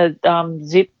 when the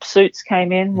zip suits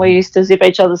came in, we used to zip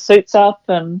each other's suits up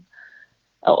and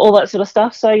all that sort of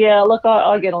stuff. So, yeah, look,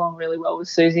 I get along really well with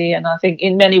Susie, and I think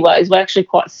in many ways we're actually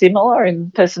quite similar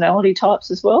in personality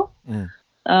types as well.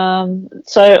 So,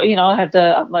 I have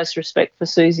the utmost respect for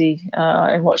Susie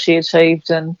and what she achieved,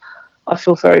 and I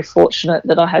feel very fortunate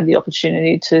that I had the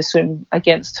opportunity to swim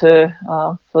against her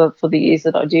for the years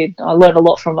that I did. I learned a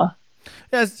lot from her.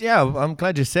 Yes, yeah, I'm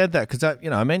glad you said that because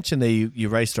I mentioned that you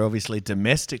raced her obviously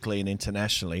domestically and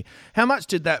internationally. How much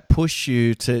did that push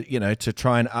you to to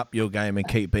try and up your game and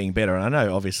keep being better? And I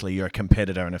know obviously you're a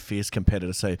competitor and a fierce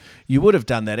competitor, so you would have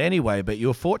done that anyway. But you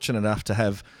were fortunate enough to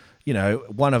have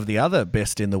one of the other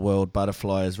best in the world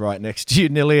butterflies right next to you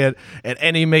nearly at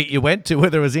any meet you went to,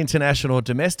 whether it was international or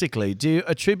domestically. Do you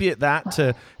attribute that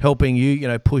to helping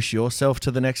you, push yourself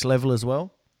to the next level as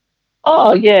well?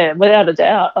 Oh, yeah, without a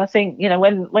doubt. I think,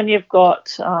 when you've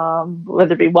got,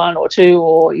 whether it be one or two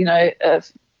or, a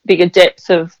bigger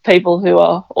depth of people who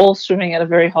are all swimming at a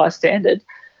very high standard,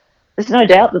 there's no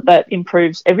doubt that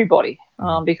improves everybody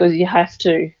because you have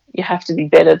to be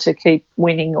better to keep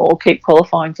winning or keep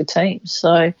qualifying for teams.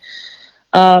 So,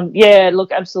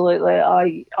 look, absolutely.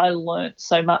 I learnt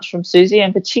so much from Susie,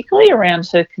 and particularly around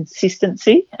her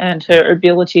consistency and her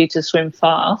ability to swim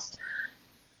fast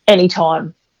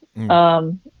anytime.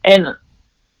 And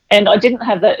I didn't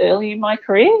have that early in my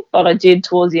career, but I did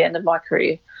towards the end of my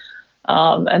career.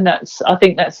 And I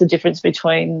think that's the difference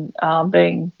between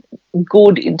being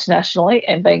good internationally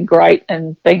and being great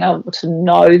and being able to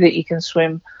know that you can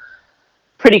swim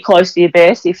pretty close to your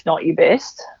best, if not your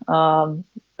best,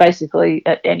 basically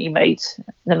at any meet,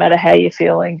 no matter how you're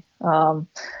feeling.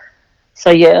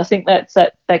 I think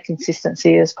that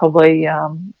consistency is probably,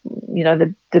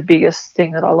 the biggest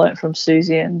thing that I learned from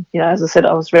Susie. And, as I said,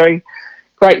 I was very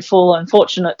grateful and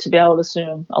fortunate to be able to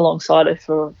swim alongside her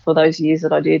for those years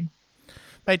that I did.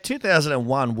 Mate,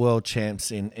 2001 World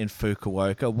Champs in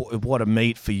Fukuoka. What a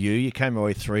meet for you. You came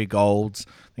away 3 golds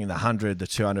in the 100, the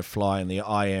 200 fly, and the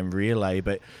IM relay,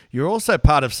 but you're also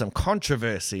part of some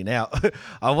controversy. Now,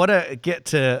 I want to get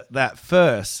to that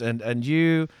first. And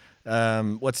you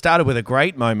what started with a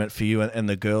great moment for you and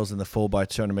the girls in the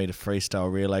 4x200 metre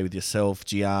freestyle relay with yourself,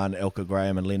 Gian, Elka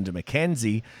Graham and Linda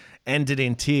McKenzie, ended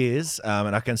in tears.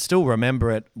 And I can still remember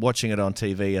it, watching it on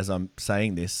TV as I'm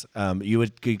saying this. You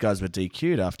guys were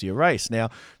DQ'd after your race. Now,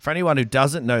 for anyone who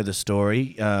doesn't know the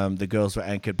story, the girls were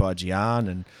anchored by Gian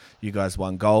and you guys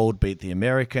won gold, beat the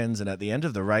Americans. And at the end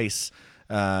of the race,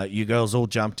 you girls all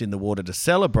jumped in the water to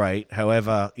celebrate.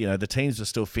 However, the teams were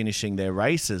still finishing their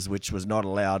races, which was not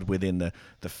allowed within the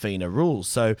FINA rules.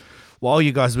 So while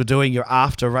you guys were doing your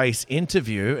after-race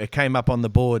interview, it came up on the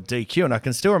board DQ, and I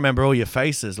can still remember all your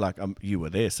faces. Like, you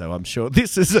were there, so I'm sure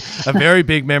this is a very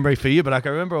big memory for you, but I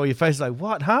can remember all your faces like,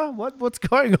 what, huh? What's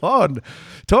going on?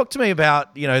 Talk to me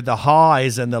about, the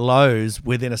highs and the lows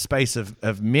within a space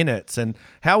of minutes, and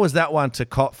how was that one to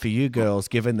cop for you girls,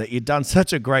 given that you'd done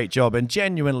such a great job and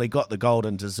genuinely got the gold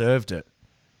and deserved it?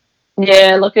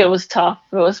 Yeah, look, it was tough.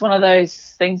 It was one of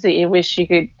those things that you wish you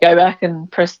could go back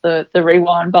and press the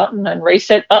rewind button and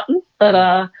reset button.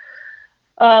 But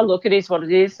look, it is what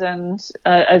it is. And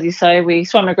as you say, we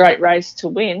swam a great race to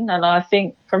win. And I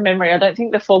think, from memory, I don't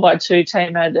think the 4x2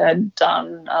 team had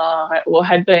done or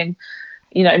had been,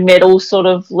 medal sort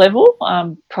of level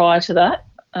prior to that.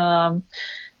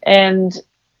 And,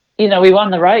 we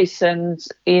won the race, and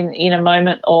in a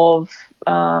moment of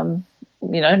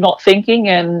not thinking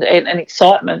and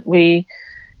excitement, we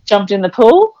jumped in the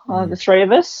pool, the three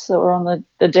of us that were on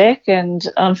the deck, and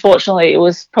unfortunately it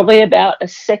was probably about a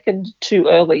second too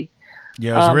early.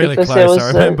 Yeah, it was really close. I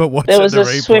remember watching the replay. There was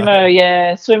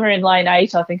a swimmer in lane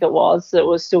 8, I think it was, that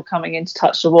was still coming in to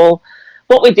touch the wall.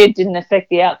 What we did didn't affect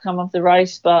the outcome of the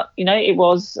race, but, it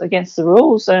was against the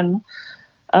rules, and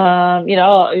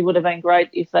it would have been great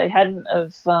if they hadn't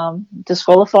have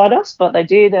disqualified us, but they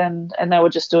did, and they were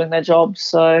just doing their job.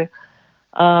 So,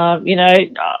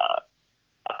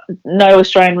 no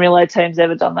Australian relay team's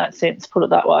ever done that since, put it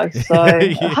that way. So,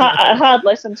 a hard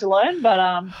lesson to learn,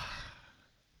 but,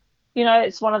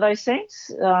 it's one of those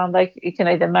things. It can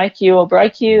either make you or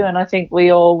break you, and I think we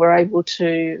all were able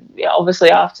to,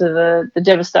 obviously after the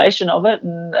devastation of it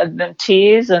and the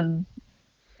tears and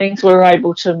things, we were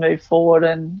able to move forward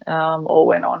and all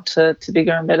went on to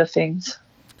bigger and better things.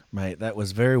 Mate, that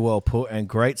was very well put, and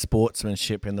great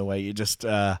sportsmanship in the way you just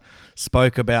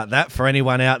spoke about that for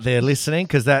anyone out there listening,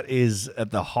 because that is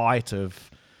at the height of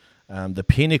the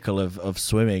pinnacle of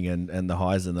swimming and the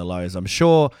highs and the lows. I'm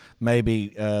sure maybe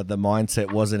the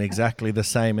mindset wasn't exactly the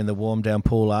same in the warm-down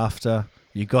pool after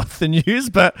you got the news,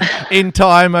 but in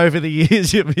time over the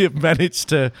years you've managed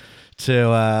to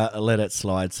let it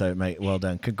slide. So, mate, well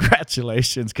done.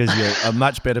 Congratulations, because you're a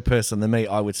much better person than me.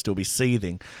 I would still be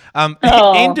seething.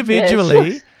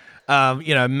 Individually,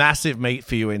 yes. Massive meet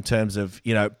for you in terms of,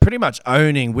 pretty much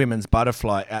owning women's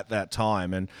butterfly at that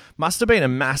time, and must have been a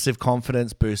massive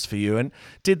confidence boost for you. And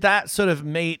did that sort of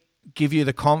meet give you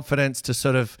the confidence to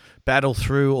sort of battle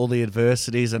through all the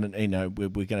adversities? And, we're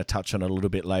going to touch on it a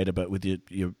little bit later, but with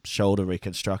your shoulder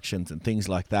reconstructions and things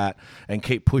like that, and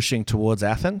keep pushing towards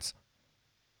Athens?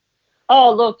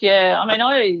 Oh, look, yeah. I mean,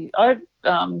 I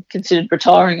considered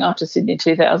retiring after Sydney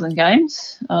 2000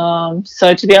 Games.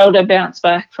 So to be able to bounce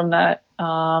back from that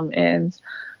and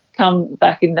come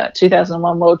back in that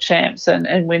 2001 World Champs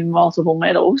and win multiple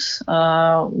medals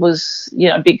was,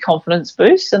 a big confidence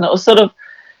boost. And it was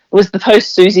the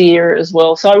post-Susie era as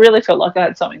well. So I really felt like I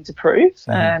had something to prove.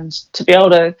 Mm-hmm. And to be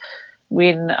able to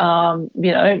win,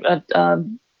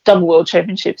 double world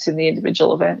championships in the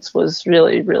individual events was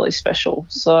really, really special.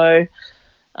 So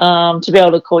to be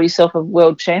able to call yourself a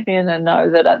world champion and know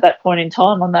that at that point in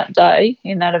time on that day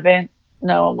in that event,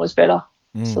 no one was better.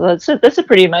 So that's a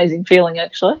pretty amazing feeling,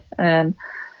 actually. And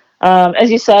as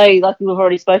you say, like we've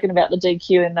already spoken about the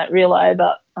DQ in that relay,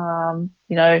 but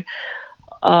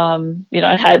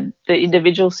had the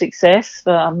individual success.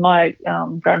 My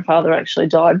grandfather actually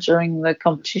died during the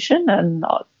competition, and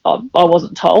I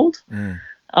wasn't told.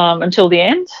 Until the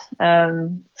end.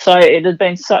 So it had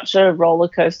been such a roller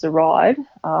coaster ride,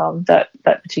 that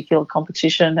particular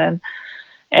competition,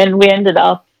 and we ended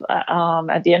up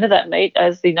at the end of that meet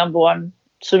as the number one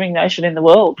swimming nation in the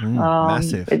world.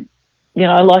 Massive.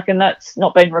 And that's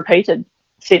not been repeated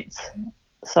since.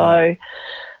 So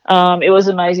it was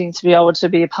amazing to be able to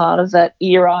be a part of that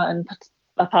era and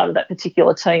a part of that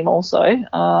particular team also,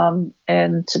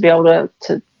 and to be able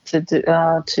to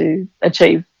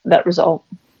achieve that result.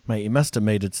 Mate, you must have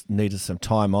needed some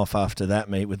time off after that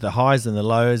meet, with the highs and the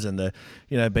lows and the,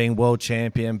 being world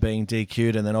champion, being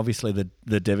DQ'd, and then obviously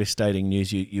the devastating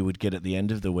news you would get at the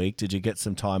end of the week. Did you get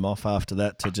some time off after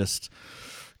that to just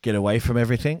get away from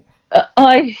everything?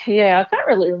 I can't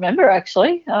really remember,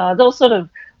 actually. There was sort of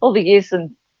all the years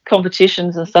and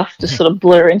competitions and stuff just sort of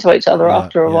blur into each other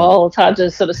after a while. It's hard to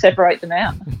sort of separate them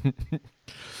out.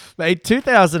 In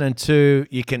 2002,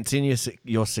 you continue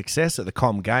your success at the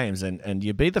Com Games, and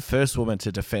you'd be the first woman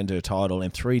to defend her title in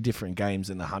 3 different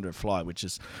games in the 100 fly, which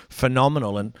is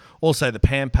phenomenal. And also the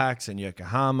Pan Pacs in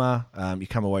Yokohama, you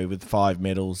come away with 5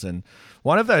 medals, and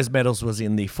one of those medals was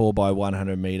in the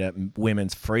 4x100 meter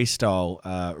women's freestyle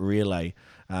relay.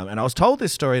 And I was told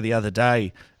this story the other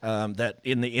day, that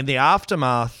in the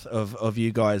aftermath of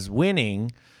you guys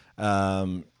winning,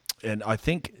 and I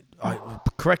think,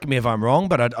 correct me if I'm wrong,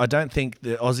 but I don't think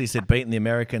the Aussies had beaten the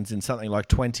Americans in something like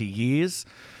 20 years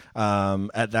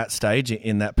at that stage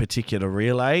in that particular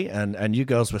relay, and you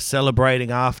girls were celebrating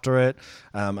after it,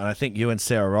 and I think you and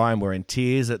Sarah Ryan were in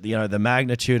tears at the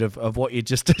magnitude of what you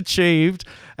just achieved,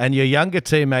 and your younger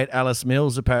teammate Alice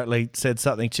Mills apparently said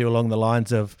something to you along the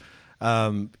lines of,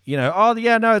 oh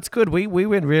yeah, no, it's good. We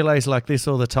win relays like this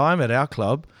all the time at our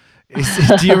club.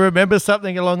 Do you remember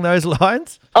something along those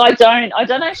lines? I don't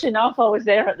actually know if I was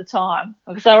there at the time,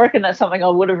 because I reckon that's something I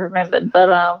would have remembered.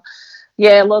 But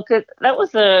yeah, look, that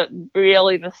was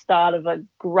really the start of a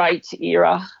great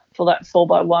era for that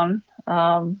 4x1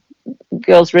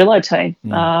 girls relay team.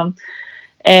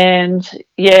 And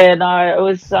yeah, no,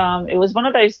 it was one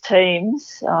of those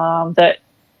teams that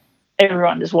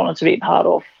everyone just wanted to be a part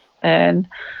of, and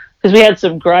because we had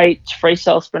some great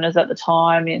freestyle sprinters at the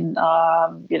time in,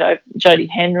 Jodie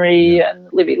Henry and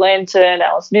Libby Lanton,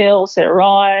 Alice Mills, Sarah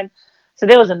Ryan. So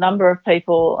there was a number of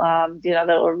people,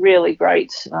 that were really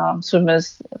great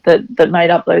swimmers that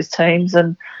made up those teams.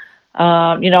 And,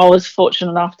 I was fortunate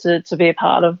enough to be a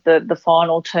part of the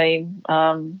final team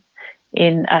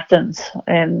in Athens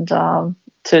and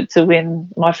to win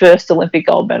my first Olympic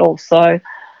gold medal. So,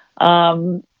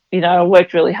 I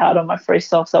worked really hard on my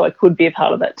freestyle so I could be a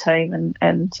part of that team,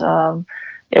 and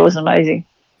it was amazing.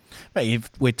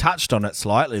 We touched on it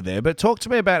slightly there, but talk to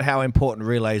me about how important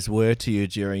relays were to you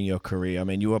during your career. I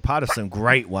mean, you were part of some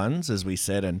great ones, as we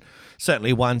said, and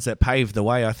certainly ones that paved the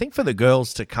way, I think, for the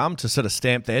girls to come to sort of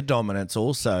stamp their dominance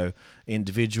also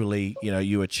individually.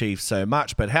 You achieved so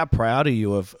much, but how proud are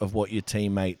you of what your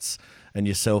teammates and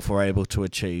yourself were able to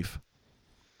achieve?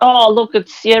 Oh, look,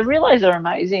 relays are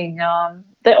amazing.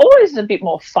 They're always a bit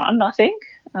more fun, I think.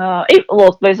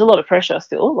 There's a lot of pressure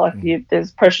still.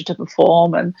 There's pressure to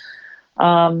perform,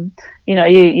 and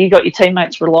you got your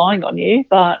teammates relying on you.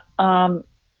 But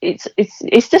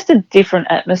it's just a different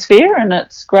atmosphere, and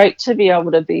it's great to be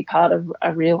able to be part of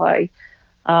a relay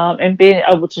and being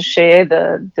able to share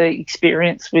the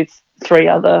experience with 3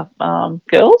 other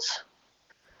girls.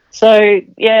 So,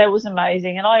 yeah, it was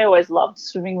amazing. And I always loved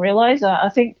swimming relays. I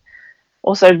think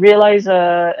also relays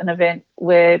are an event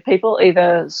where people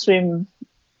either swim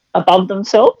above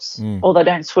themselves or they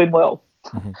don't swim well.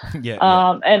 Mm-hmm.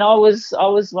 And I always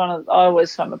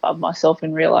swam above myself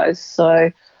in relays. So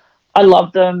I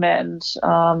loved them. And,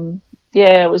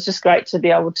 it was just great to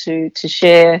be able to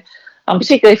share,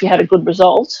 particularly if you had a good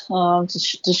result,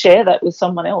 to share that with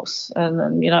someone else and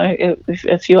then,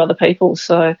 a few other people.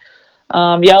 So,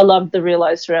 I loved the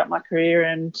relays throughout my career,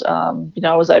 and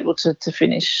I was able to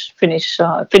finish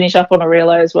up on a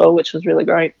relay as well, which was really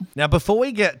great. Now, before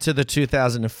we get to the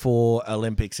 2004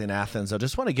 Olympics in Athens, I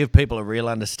just want to give people a real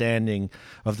understanding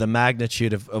of the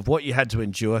magnitude of what you had to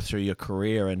endure through your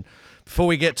career. And before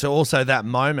we get to also that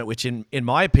moment, which in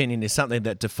my opinion is something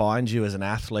that defines you as an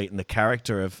athlete and the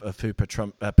character of who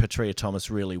Petria Thomas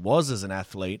really was as an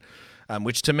athlete,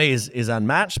 which to me is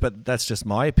unmatched, but that's just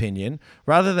my opinion.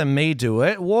 Rather than me do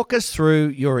it, walk us through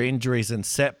your injuries and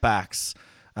setbacks.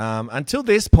 Until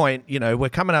this point, we're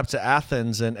coming up to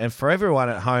Athens, and for everyone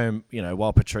at home,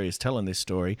 while Petria is telling this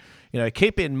story,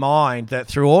 keep in mind that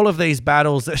through all of these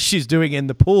battles that she's doing in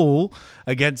the pool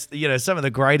against, some of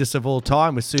the greatest of all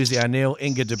time with Susie O'Neill,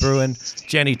 Inga de Bruin,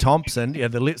 Jenny Thompson,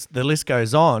 the list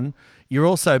goes on. You're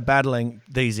also battling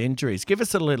these injuries. Give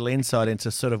us a little insight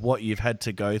into sort of what you've had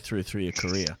to go through your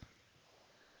career.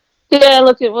 Yeah,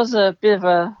 look, it was a bit of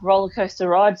a roller coaster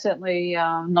ride, certainly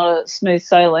not a smooth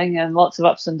sailing, and lots of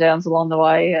ups and downs along the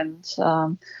way. And,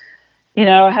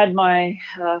 I had my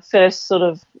first sort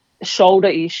of shoulder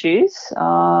issues.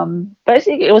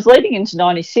 Basically, it was leading into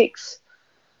 96,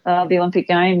 the Olympic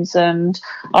Games. And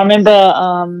I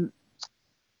remember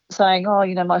saying,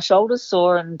 my shoulder's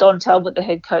sore, and Don Talbot, the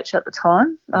head coach at the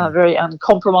time, very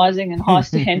uncompromising and high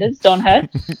standards Don had.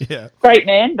 Yeah. Great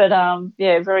man, but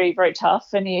very, very tough.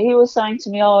 And he was saying to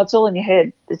me, it's all in your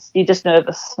head. You're just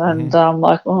nervous. And I'm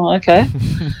like, oh, okay.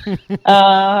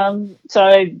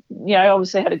 So,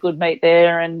 obviously had a good meet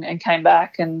there and came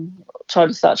back and tried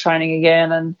to start training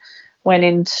again, and went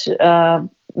into,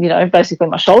 basically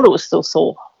my shoulder was still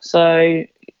sore. So,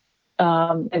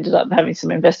 ended up having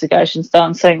some investigations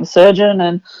done, seeing the surgeon,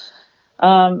 and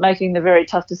making the very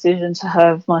tough decision to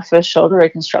have my first shoulder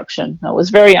reconstruction. It was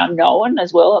very unknown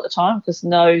as well at the time, because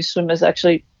no swimmers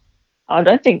actually, I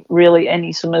don't think really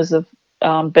any swimmers have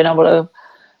been able to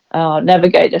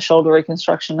navigate a shoulder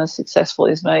reconstruction as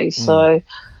successfully as me. So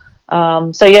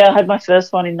yeah, I had my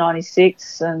first one in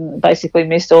 96 and basically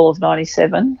missed all of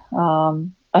 97.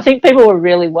 I think people were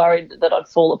really worried that I'd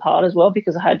fall apart as well,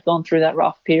 because I had gone through that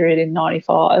rough period in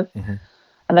 95.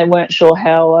 And they weren't sure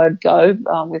how I'd go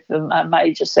with a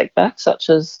major setback such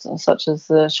as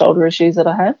the shoulder issues that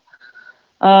I had.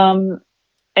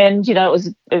 And it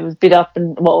was a bit up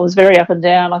and it was very up and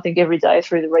down. I think every day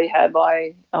through the rehab,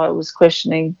 I was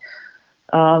questioning,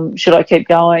 should I keep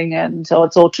going? And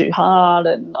it's all too hard.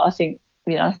 And I think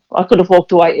I could have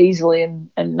walked away easily,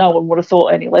 and no one would have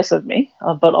thought any less of me,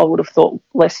 but I would have thought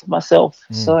less of myself.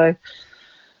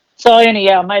 So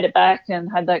anyhow, I made it back and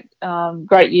had that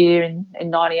great year in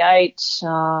 98.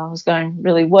 I was going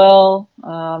really well.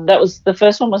 That was the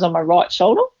first one was on my right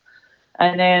shoulder.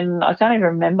 And then I can't even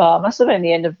remember. It must have been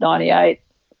the end of 98.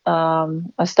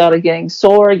 I started getting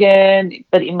sore again,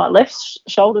 but in my left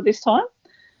shoulder this time.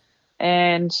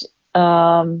 And,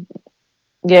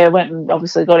 went and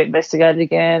obviously got investigated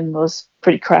again. It was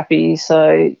pretty crappy,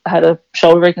 so I had a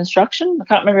shoulder reconstruction. I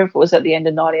can't remember if it was at the end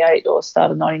of 98 or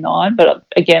start of 99, but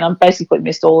again, I basically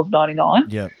missed all of 99.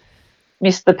 Yeah.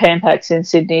 Missed the Pan Pacs in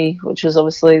Sydney, which was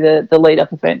obviously the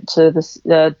lead-up event to the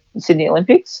Sydney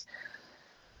Olympics.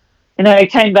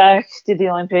 Came back, did the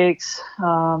Olympics,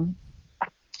 went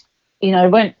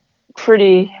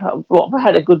pretty well. I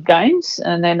had a good games,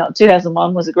 and then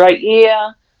 2001 was a great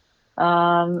year.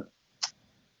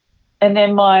 And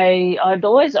then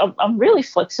I'm really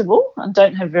flexible and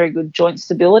don't have very good joint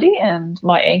stability, and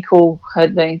my ankle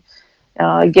had been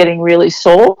getting really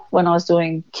sore when I was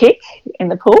doing kick in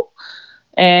the pool.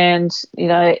 And,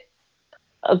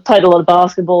 I played a lot of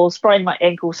basketball, sprained my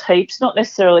ankles heaps, not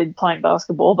necessarily playing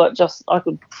basketball, but just I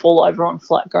could fall over on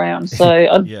flat ground. So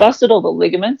I busted all the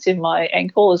ligaments in my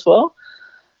ankle as well.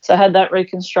 So I had that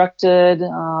reconstructed.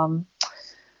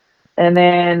 And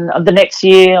then the next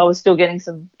year I was still getting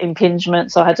some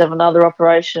impingement, so I had to have another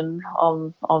operation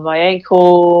on my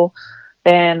ankle.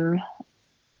 Then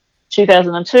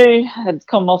 2002 had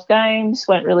Commonwealth Games,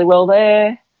 went really well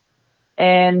there.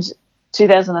 And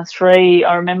 2003,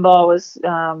 I remember I was,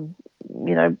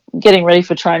 getting ready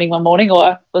for training one morning, or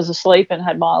I was asleep and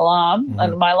had my alarm,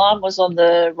 and my alarm was on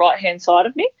the right-hand side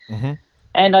of me.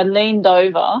 And I leaned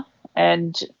over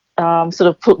and sort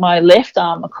of put my left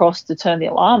arm across to turn the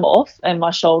alarm off, and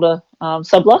my shoulder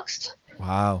subluxed.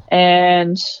 Wow.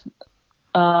 And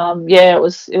it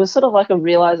was sort of like a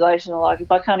realization of, like,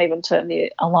 if I can't even turn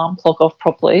the alarm clock off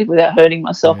properly without hurting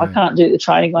myself, I can't do the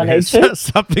training I need to.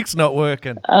 Something's not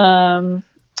working. So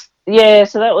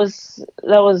that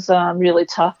was really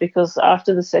tough, because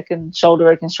after the second shoulder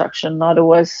reconstruction, I'd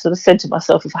always sort of said to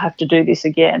myself, if I have to do this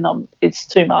again, it's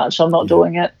too much. I'm not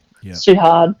doing it. It's too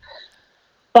hard.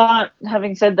 But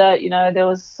having said that, there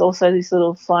was also this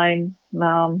little flame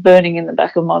burning in the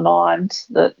back of my mind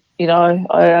that,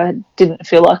 I didn't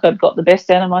feel like I'd got the best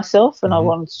out of myself, and I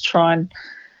wanted to try and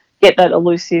get that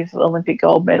elusive Olympic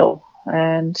gold medal.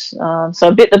 And so I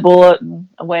bit the bullet and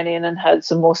I went in and had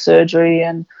some more surgery,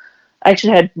 and I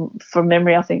actually had, from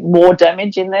memory, I think more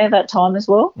damage in there that time as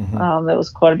well. There was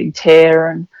quite a big tear,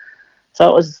 and so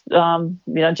it was,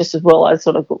 just as well I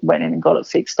sort of went in and got it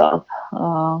fixed up.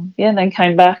 And then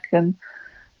came back and,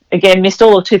 again, missed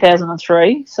all of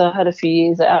 2003. So I had a few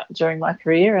years out during my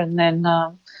career, and then,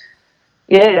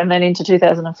 and then into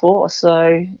 2004.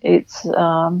 So it's,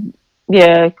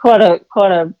 quite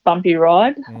a bumpy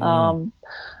ride.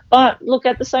 But look,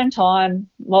 at the same time,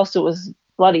 whilst it was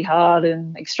bloody hard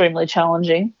and extremely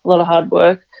challenging, a lot of hard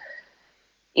work,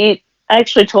 it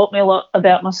actually taught me a lot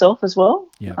about myself as well,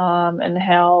 and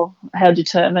how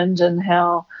determined and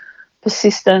how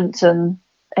persistent and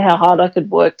how hard I could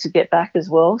work to get back as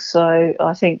well. So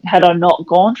I think, had I not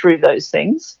gone through those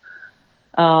things,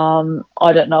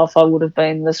 I don't know if I would have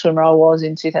been the swimmer I was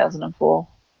in 2004.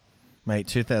 Mate,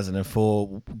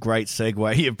 2004, great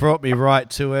segue. You brought me right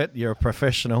to it. You're a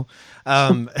professional.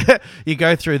 You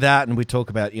go through that, and we talk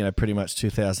about, pretty much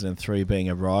 2003 being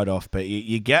a write-off, but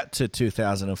you get to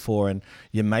 2004 and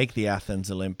you make the Athens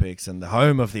Olympics, and the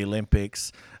home of the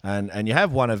Olympics, and you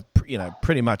have one of,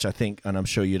 pretty much, I think, and I'm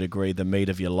sure you'd agree, the meat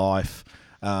of your life.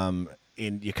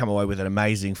 You come away with an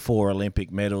amazing 4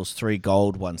 Olympic medals, 3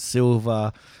 gold, 1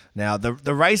 silver. Now,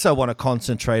 the race I want to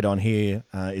concentrate on here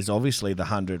is obviously the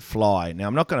 100 fly. Now,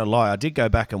 I'm not going to lie. I did go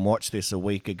back and watch this a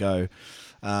week ago.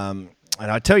 And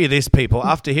I tell you this, people,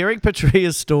 after hearing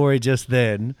Petria's story just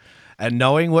then, and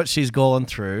knowing what she's gone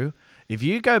through, if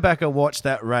you go back and watch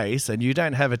that race and you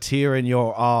don't have a tear in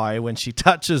your eye when she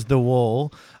touches the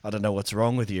wall, I don't know what's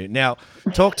wrong with you. Now,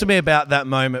 talk to me about that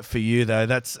moment for you, though.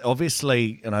 That's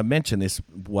obviously, and I mentioned this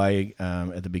way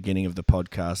at the beginning of the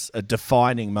podcast, a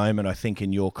defining moment, I think,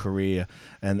 in your career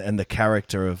and the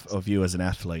character of you as an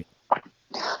athlete.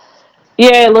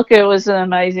 Yeah, look, it was an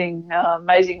amazing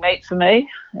meet for me,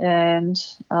 and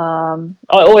I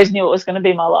always knew it was going to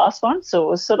be my last one, so it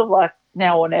was sort of like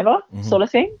now or never sort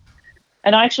of thing.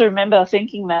 And I actually remember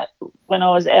thinking that when I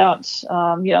was out,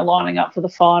 lining up for the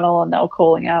final, and they were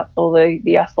calling out all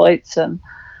the athletes, and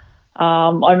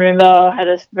I remember I had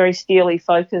a very steely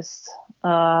focus,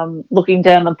 looking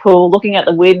down the pool, looking at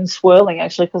the wind swirling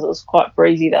actually because it was quite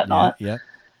breezy that night. Yeah.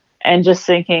 And just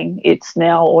thinking, it's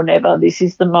now or never. This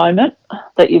is the moment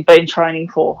that you've been training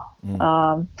for.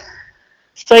 And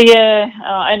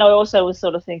I also was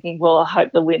sort of thinking, well, I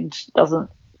hope the wind doesn't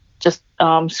just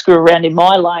screw around in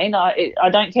my lane. I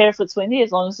don't care if it's windy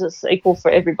as long as it's equal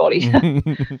for everybody.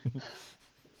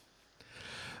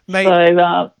 Mate,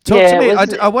 so, talk to me.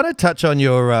 I want to touch on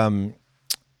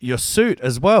your suit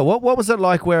as well. What was it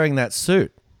like wearing that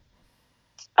suit?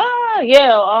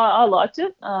 I liked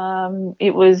it.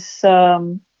 It was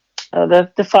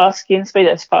the fast skin,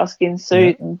 Speedo's fast skin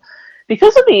suit, and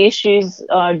because of the issues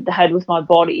I had with my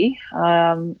body,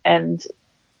 and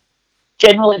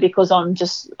generally because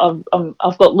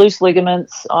I've got loose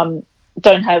ligaments,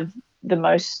 don't have the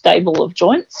most stable of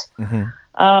joints.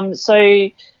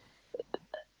 So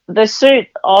the suit,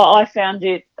 I found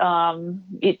it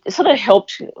sort of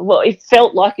helped. Well, it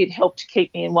felt like it helped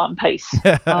keep me in one piece.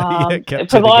 It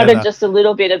provided just a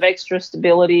little bit of extra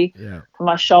stability for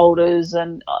my shoulders,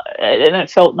 and it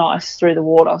felt nice through the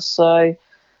water. So,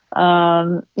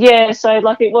 so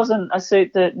like it wasn't a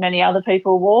suit that many other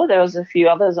people wore. There was a few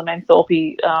others. I mean, Thorpe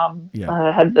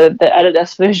had the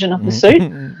Adidas version of the suit.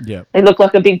 It looked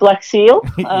like a big black seal.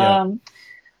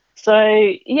 I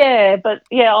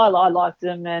liked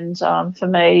them, and for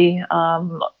me,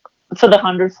 for the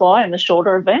 100 fly and the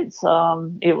shorter events,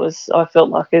 I felt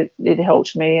like it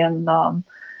helped me, and I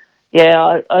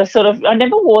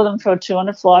never wore them for a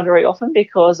 200 fly very often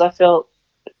because I felt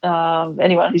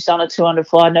anyone who's done a 200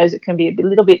 fly knows it can be a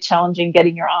little bit challenging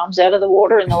getting your arms out of the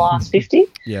water in the last 50.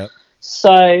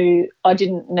 So I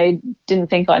didn't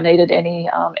think I needed any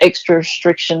extra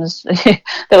restrictions that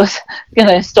was going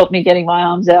to stop me getting my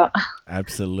arms out.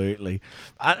 Absolutely.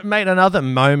 Mate, another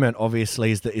moment obviously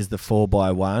is the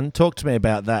 4x1. Talk to me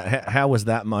about that. How was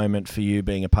that moment for you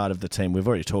being a part of the team? We've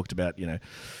already talked about,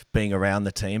 being around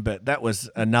the team, but that was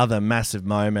another massive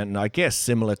moment, and I guess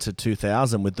similar to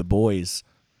 2000 with the boys.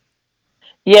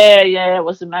 Yeah, it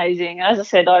was amazing. As I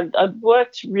said, I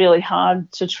worked really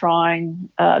hard to try and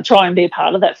be a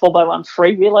part of that 4x1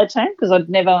 free relay team because I'd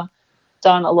never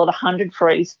done a lot of 100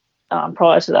 frees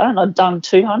prior to that, and I'd done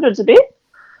 200s a bit.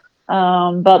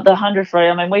 But the 100 free,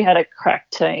 I mean, we had a crack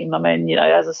team. I mean,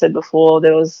 as I said before,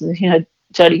 there was,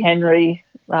 Jodie Henry,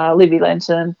 Livy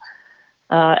Lenton,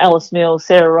 Alice Mills,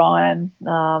 Sarah Ryan,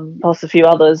 plus a few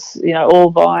others,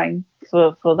 all vying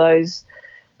for those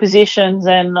positions,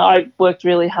 and I worked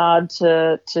really hard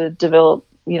to develop,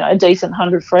 a decent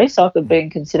 100 free so I could be in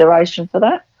consideration for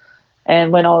that.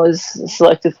 And when I was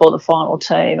selected for the final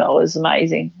team, it was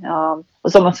amazing. It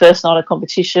was on my first night of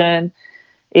competition.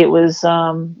 It was,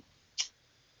 and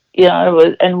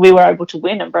we were able to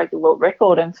win and break the world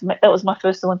record. And for me, that was my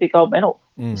first Olympic gold medal.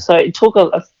 So it took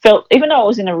even though I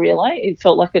was in a relay, it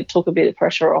felt like it took a bit of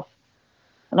pressure off.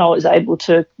 And I was able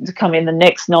to come in the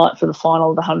next night for the final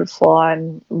of the 100 fly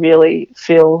and really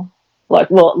feel like,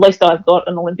 well, at least I've got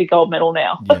an Olympic gold medal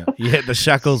now. The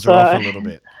shackles are off a little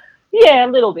bit. Yeah,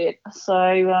 a little bit.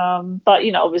 So, but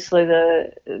obviously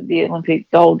the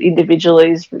Olympic gold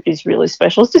individually is really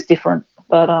special. It's just different.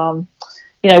 But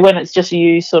when it's just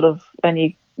you sort of, and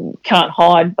you can't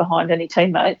hide behind any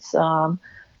teammates,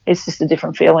 it's just a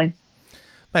different feeling.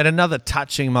 Mate, another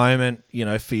touching moment,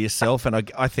 for yourself,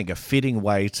 and I think a fitting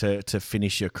way to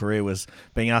finish your career was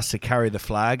being asked to carry the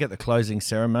flag at the closing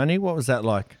ceremony. What was that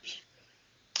like?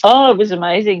 Oh, it was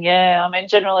amazing. Yeah, I mean,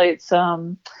 generally it's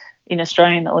in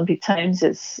Australian Olympic teams,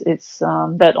 it's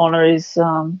that honour is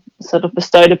sort of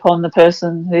bestowed upon the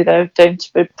person who they've deemed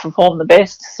to perform the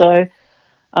best. So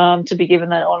to be given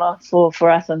that honour for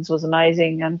Athens was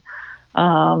amazing, and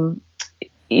I'll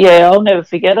never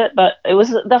forget it. But it was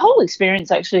the whole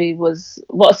experience actually was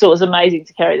what I thought was amazing.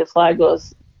 To carry the flag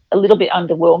was a little bit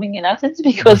underwhelming in Athens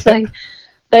because they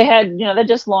had, they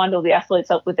just lined all the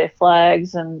athletes up with their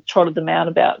flags and trotted them out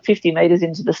about 50 metres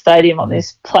into the stadium on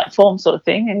this platform sort of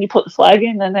thing, and you put the flag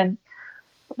in, and then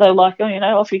they're like, oh,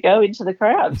 off you go into the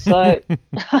crowd. So,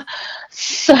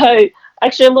 so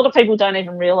actually, a lot of people don't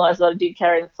even realise that I did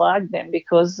carry the flag then,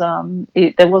 because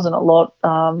there wasn't a lot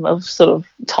of sort of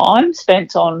time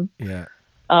spent on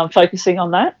focusing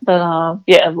on that. But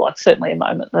like certainly a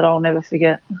moment that I'll never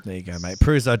forget. There you go, mate.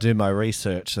 Proves I do my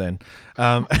research then.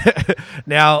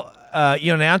 Now,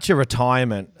 you announced your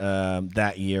retirement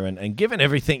that year, and given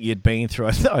everything you'd been through,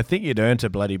 I think you'd earned a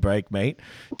bloody break, mate.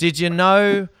 Did you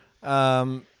know?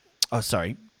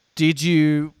 Did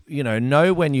you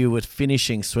know when you were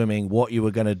finishing swimming what you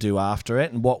were going to do after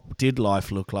it, and what did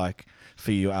life look like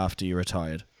for you after you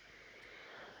retired?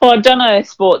 Well, I've done a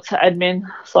sports admin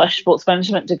 / sports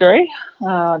management degree.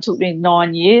 It took me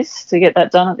 9 years to get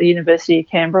that done at the University of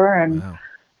Canberra, and wow.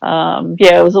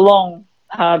 it was a long,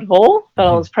 hard haul, but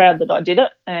I was proud that I did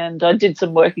it, and I did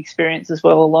some work experience as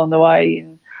well along the way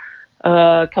in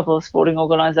a couple of sporting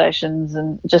organisations,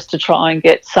 and just to try and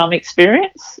get some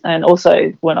experience. And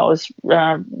also when I was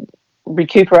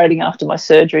recuperating after my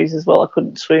surgeries as well, I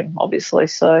couldn't swim, obviously,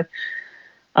 so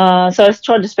I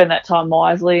tried to spend that time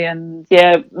wisely, and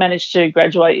managed to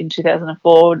graduate in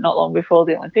 2004, not long before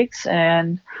the Olympics.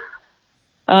 And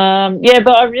but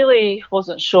I really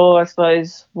wasn't sure, I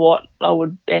suppose, what I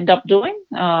would end up doing.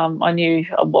 I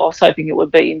was hoping it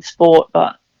would be in sport,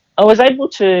 but I was able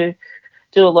to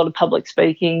do a lot of public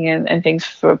speaking and things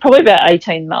for probably about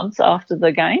 18 months after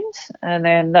the games, and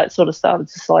then that sort of started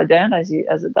to slow down as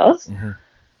it does. Mm-hmm.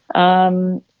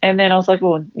 And then I was like,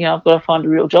 well, I've got to find a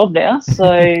real job now.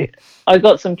 So I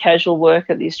got some casual work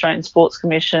at the Australian Sports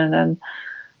Commission, and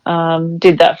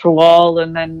did that for a while.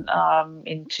 And then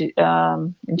in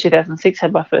 2006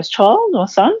 had my first child, my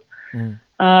son. So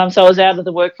I was out of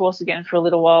the workforce again for a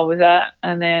little while with that.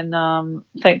 And then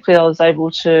thankfully I was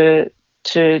able to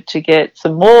get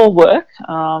some more work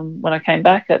when I came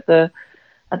back at the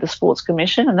Sports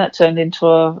Commission, and that turned into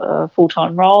a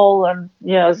full-time role. And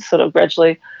I was sort of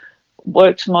gradually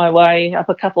worked my way up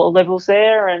a couple of levels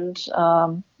there, and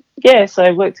so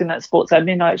I worked in that sports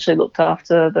admin. I actually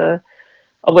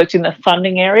I worked in the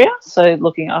funding area, so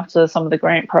looking after some of the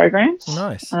grant programs.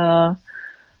 Nice.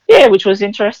 Which was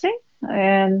interesting.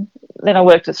 And then I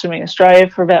worked at Swimming Australia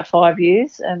for about 5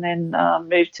 years, and then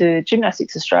moved to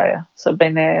Gymnastics Australia. So I've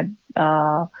been there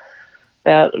about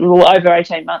a little over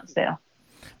 18 months now.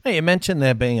 Hey, you mentioned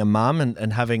there being a mum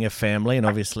and having a family, and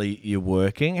obviously you're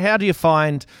working. How do you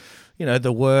find,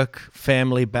 the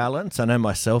work-family balance? I know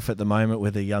myself at the moment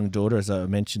with a young daughter, as I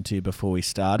mentioned to you before we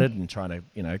started, and trying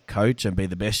to, coach and be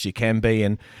the best you can be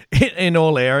in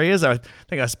all areas. I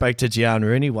think I spoke to Gian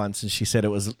Rooney once, and she said it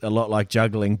was a lot like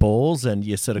juggling balls, and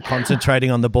you're sort of concentrating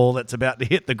on the ball that's about to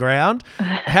hit the ground.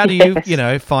 How do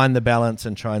you, find the balance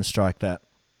and try and strike that?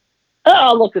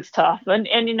 Oh, look, it's tough. And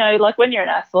like when you're an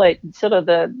athlete, sort of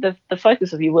the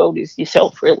focus of your world is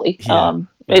yourself, really. Yeah.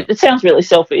 It sounds really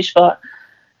selfish, but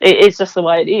it's just the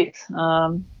way it is.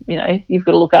 You've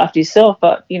got to look after yourself.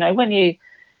 But, when you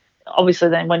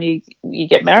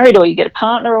get married or you get a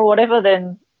partner or whatever,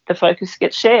 then the focus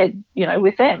gets shared,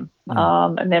 with them.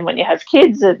 And then when you have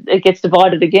kids, it gets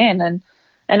divided again.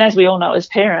 And as we all know as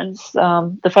parents,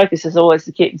 the focus is always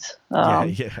the kids.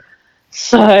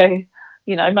 So,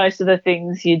 most of the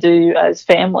things you do as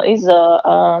families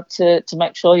are to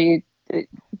make sure you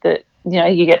get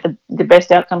the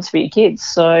best outcomes for your kids.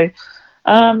 So,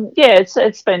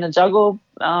 it's been a juggle.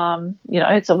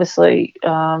 It's obviously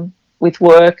with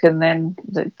work and then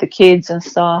the kids and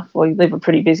stuff. We live a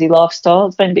pretty busy lifestyle.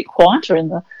 It's been a bit quieter in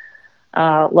the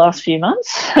last few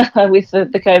months with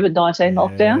the COVID-19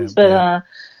 lockdowns,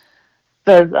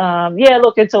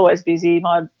 look, it's always busy.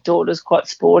 My daughter's quite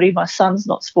sporty. My son's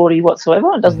not sporty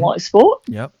whatsoever and doesn't like sport.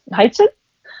 Yep. Hates it.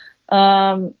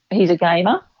 He's a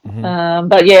gamer.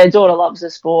 Mm-hmm. Daughter loves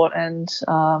the sport, and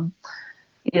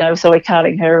so we're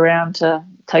carting her around to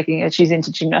taking her. She's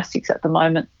into gymnastics at the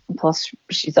moment. Plus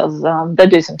she does, they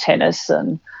do some tennis,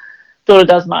 and daughter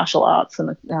does martial arts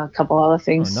and a couple other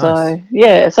things. Oh,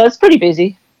 nice. So it's pretty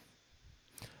busy.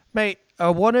 Mate, I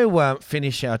want to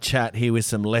finish our chat here with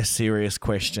some less serious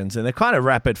questions, and they're kind of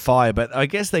rapid fire, but I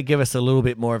guess they give us a little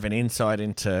bit more of an insight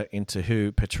into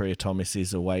who Petria Thomas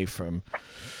is away from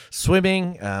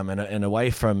swimming, and away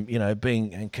from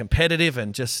being competitive,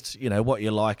 and just what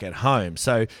you like at home.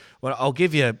 So, I'll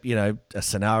give you a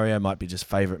scenario. It might be just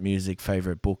favorite music,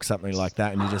 favorite book, something like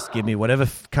that, and you just give me whatever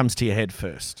comes to your head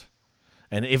first.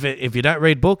 And if you don't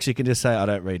read books, you can just say I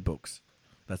don't read books.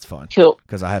 That's fine. Cool.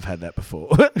 Because I have had that before.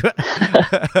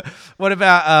 What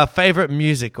about favorite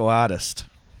music or artist?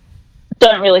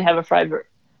 Don't really have a favorite.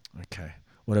 Okay.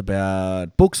 What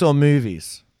about books or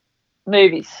movies?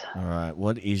 Movies. All right.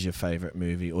 What is your favorite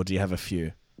movie, or do you have a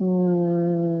few?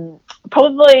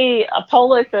 Probably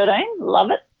Apollo 13.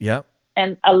 Love it. Yep.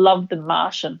 And I love The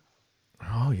Martian.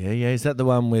 Oh, yeah. Is that the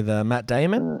one with Matt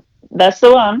Damon? That's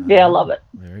the one. Yeah, I love it.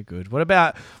 Very good.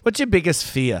 What's your biggest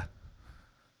fear?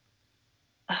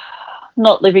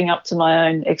 Not living up to my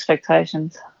own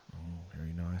expectations.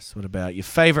 Very nice. What about your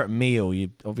favourite meal?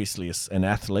 You obviously an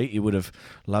athlete. You would have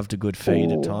loved a good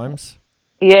feed at times.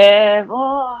 Yeah,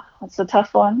 that's a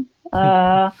tough one.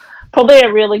 Probably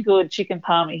a really good chicken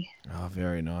palmy. Oh,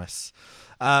 very nice.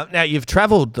 Now, you've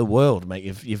travelled the world, mate.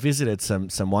 You've visited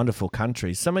some wonderful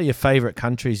countries. Some of your favourite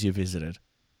countries you visited?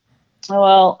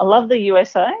 Well, I love the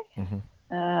USA. Mm-hmm.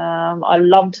 I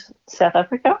loved South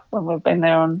Africa when we've been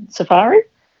there on safari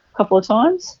a couple of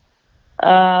times.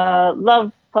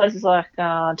 Love places like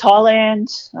Thailand.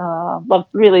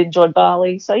 Really enjoyed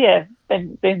Bali. So, yeah,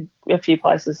 been a few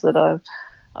places that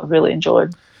I've really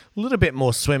enjoyed. A little bit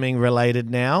more swimming related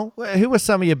now. Who were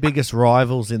some of your biggest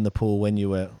rivals in the pool when you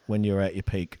were at your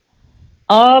peak?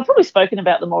 I've probably spoken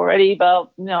about them already,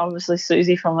 but obviously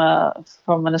Susie from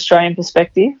an Australian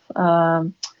perspective,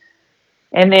 and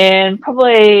then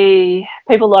probably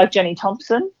people like Jenny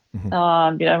Thompson,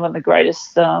 one of the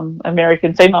greatest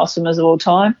American female swimmers of all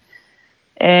time,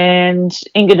 and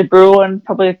Inga de Bruin,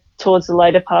 probably towards the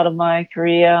later part of my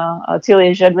career.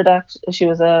 Tilia Jedrzejczyk, she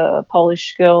was a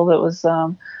Polish girl that was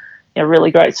a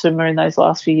really great swimmer in those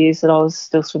last few years that I was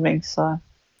still swimming. So,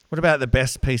 what about the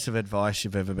best piece of advice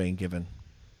you've ever been given?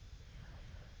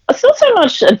 It's not so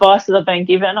much advice that I've been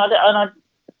given,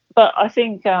 but I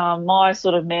think my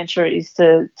sort of mantra is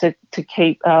to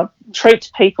keep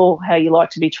treat people how you like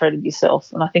to be treated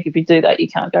yourself, and I think if you do that, you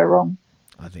can't go wrong.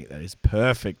 I think that is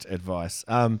perfect advice.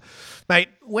 Mate,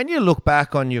 when you look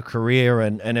back on your career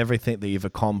and everything that you've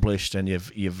accomplished and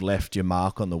you've left your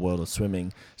mark on the world of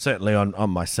swimming, certainly on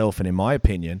myself and in my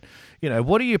opinion,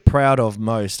 what are you proud of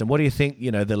most? And what do you think,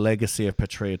 the legacy of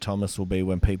Petria Thomas will be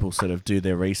when people sort of do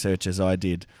their research as I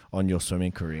did on your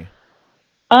swimming career?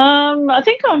 I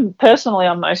think I'm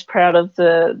most proud of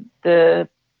the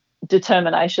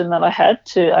determination that I had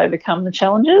to overcome the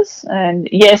challenges. And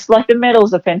yes, the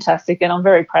medals are fantastic and I'm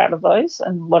very proud of those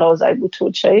and what I was able to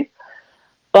achieve.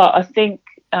 But I think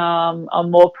I'm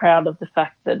more proud of the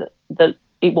fact that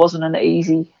it wasn't an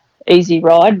easy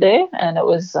ride there, and it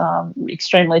was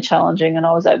extremely challenging, and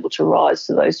I was able to rise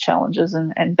to those challenges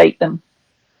and beat them.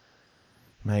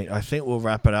 Mate, I think we'll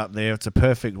wrap it up there. It's a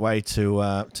perfect way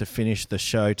to finish the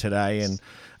show today. And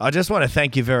I just want to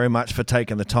thank you very much for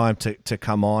taking the time to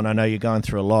come on. I know you're going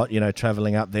through a lot,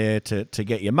 traveling up there to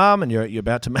get your mum, and you're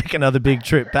about to make another big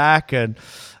trip back. And,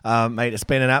 mate, it's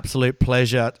been an absolute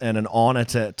pleasure and an honour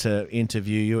to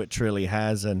interview you. It truly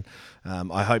has. And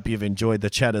I hope you've enjoyed the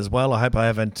chat as well. I hope I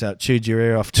haven't chewed your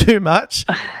ear off too much.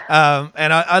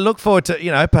 And I look forward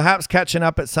to, perhaps catching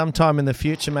up at some time in the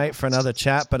future, mate, for another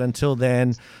chat. But until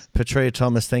then, Petria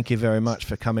Thomas, thank you very much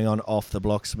for coming on Off the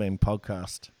Block Swimming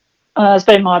podcast. It's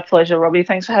been my pleasure, Robbie.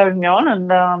 Thanks for having me on,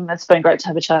 and it's been great to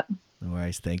have a chat. No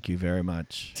worries. Thank you very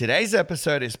much. Today's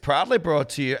episode is proudly brought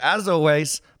to you, as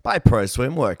always, by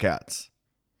ProSwim Workouts.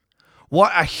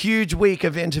 What a huge week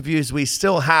of interviews we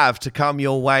still have to come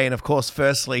your way. And of course,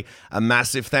 firstly, a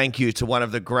massive thank you to one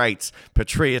of the greats,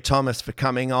 Petria Thomas, for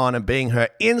coming on and being her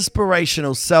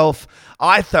inspirational self.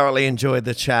 I thoroughly enjoyed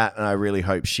the chat, and I really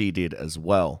hope she did as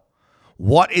well.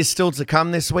 What is still to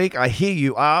come this week? I hear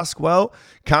you ask. Well,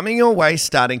 coming your way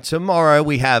starting tomorrow,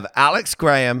 we have Alex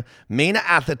Graham, Mina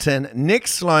Atherton, Nick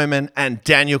Sloman, and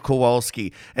Daniel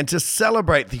Kowalski. And to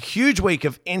celebrate the huge week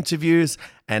of interviews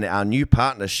and our new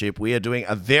partnership, we are doing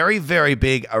a very, very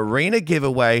big arena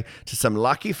giveaway to some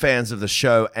lucky fans of the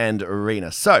show and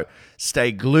arena. So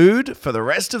stay glued for the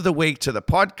rest of the week to the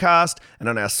podcast and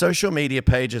on our social media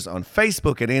pages on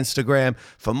Facebook and Instagram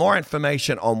for more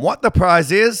information on what the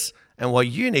prize is and what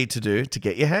you need to do to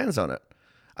get your hands on it.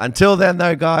 Until then,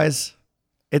 though, guys,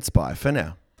 it's bye for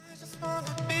now.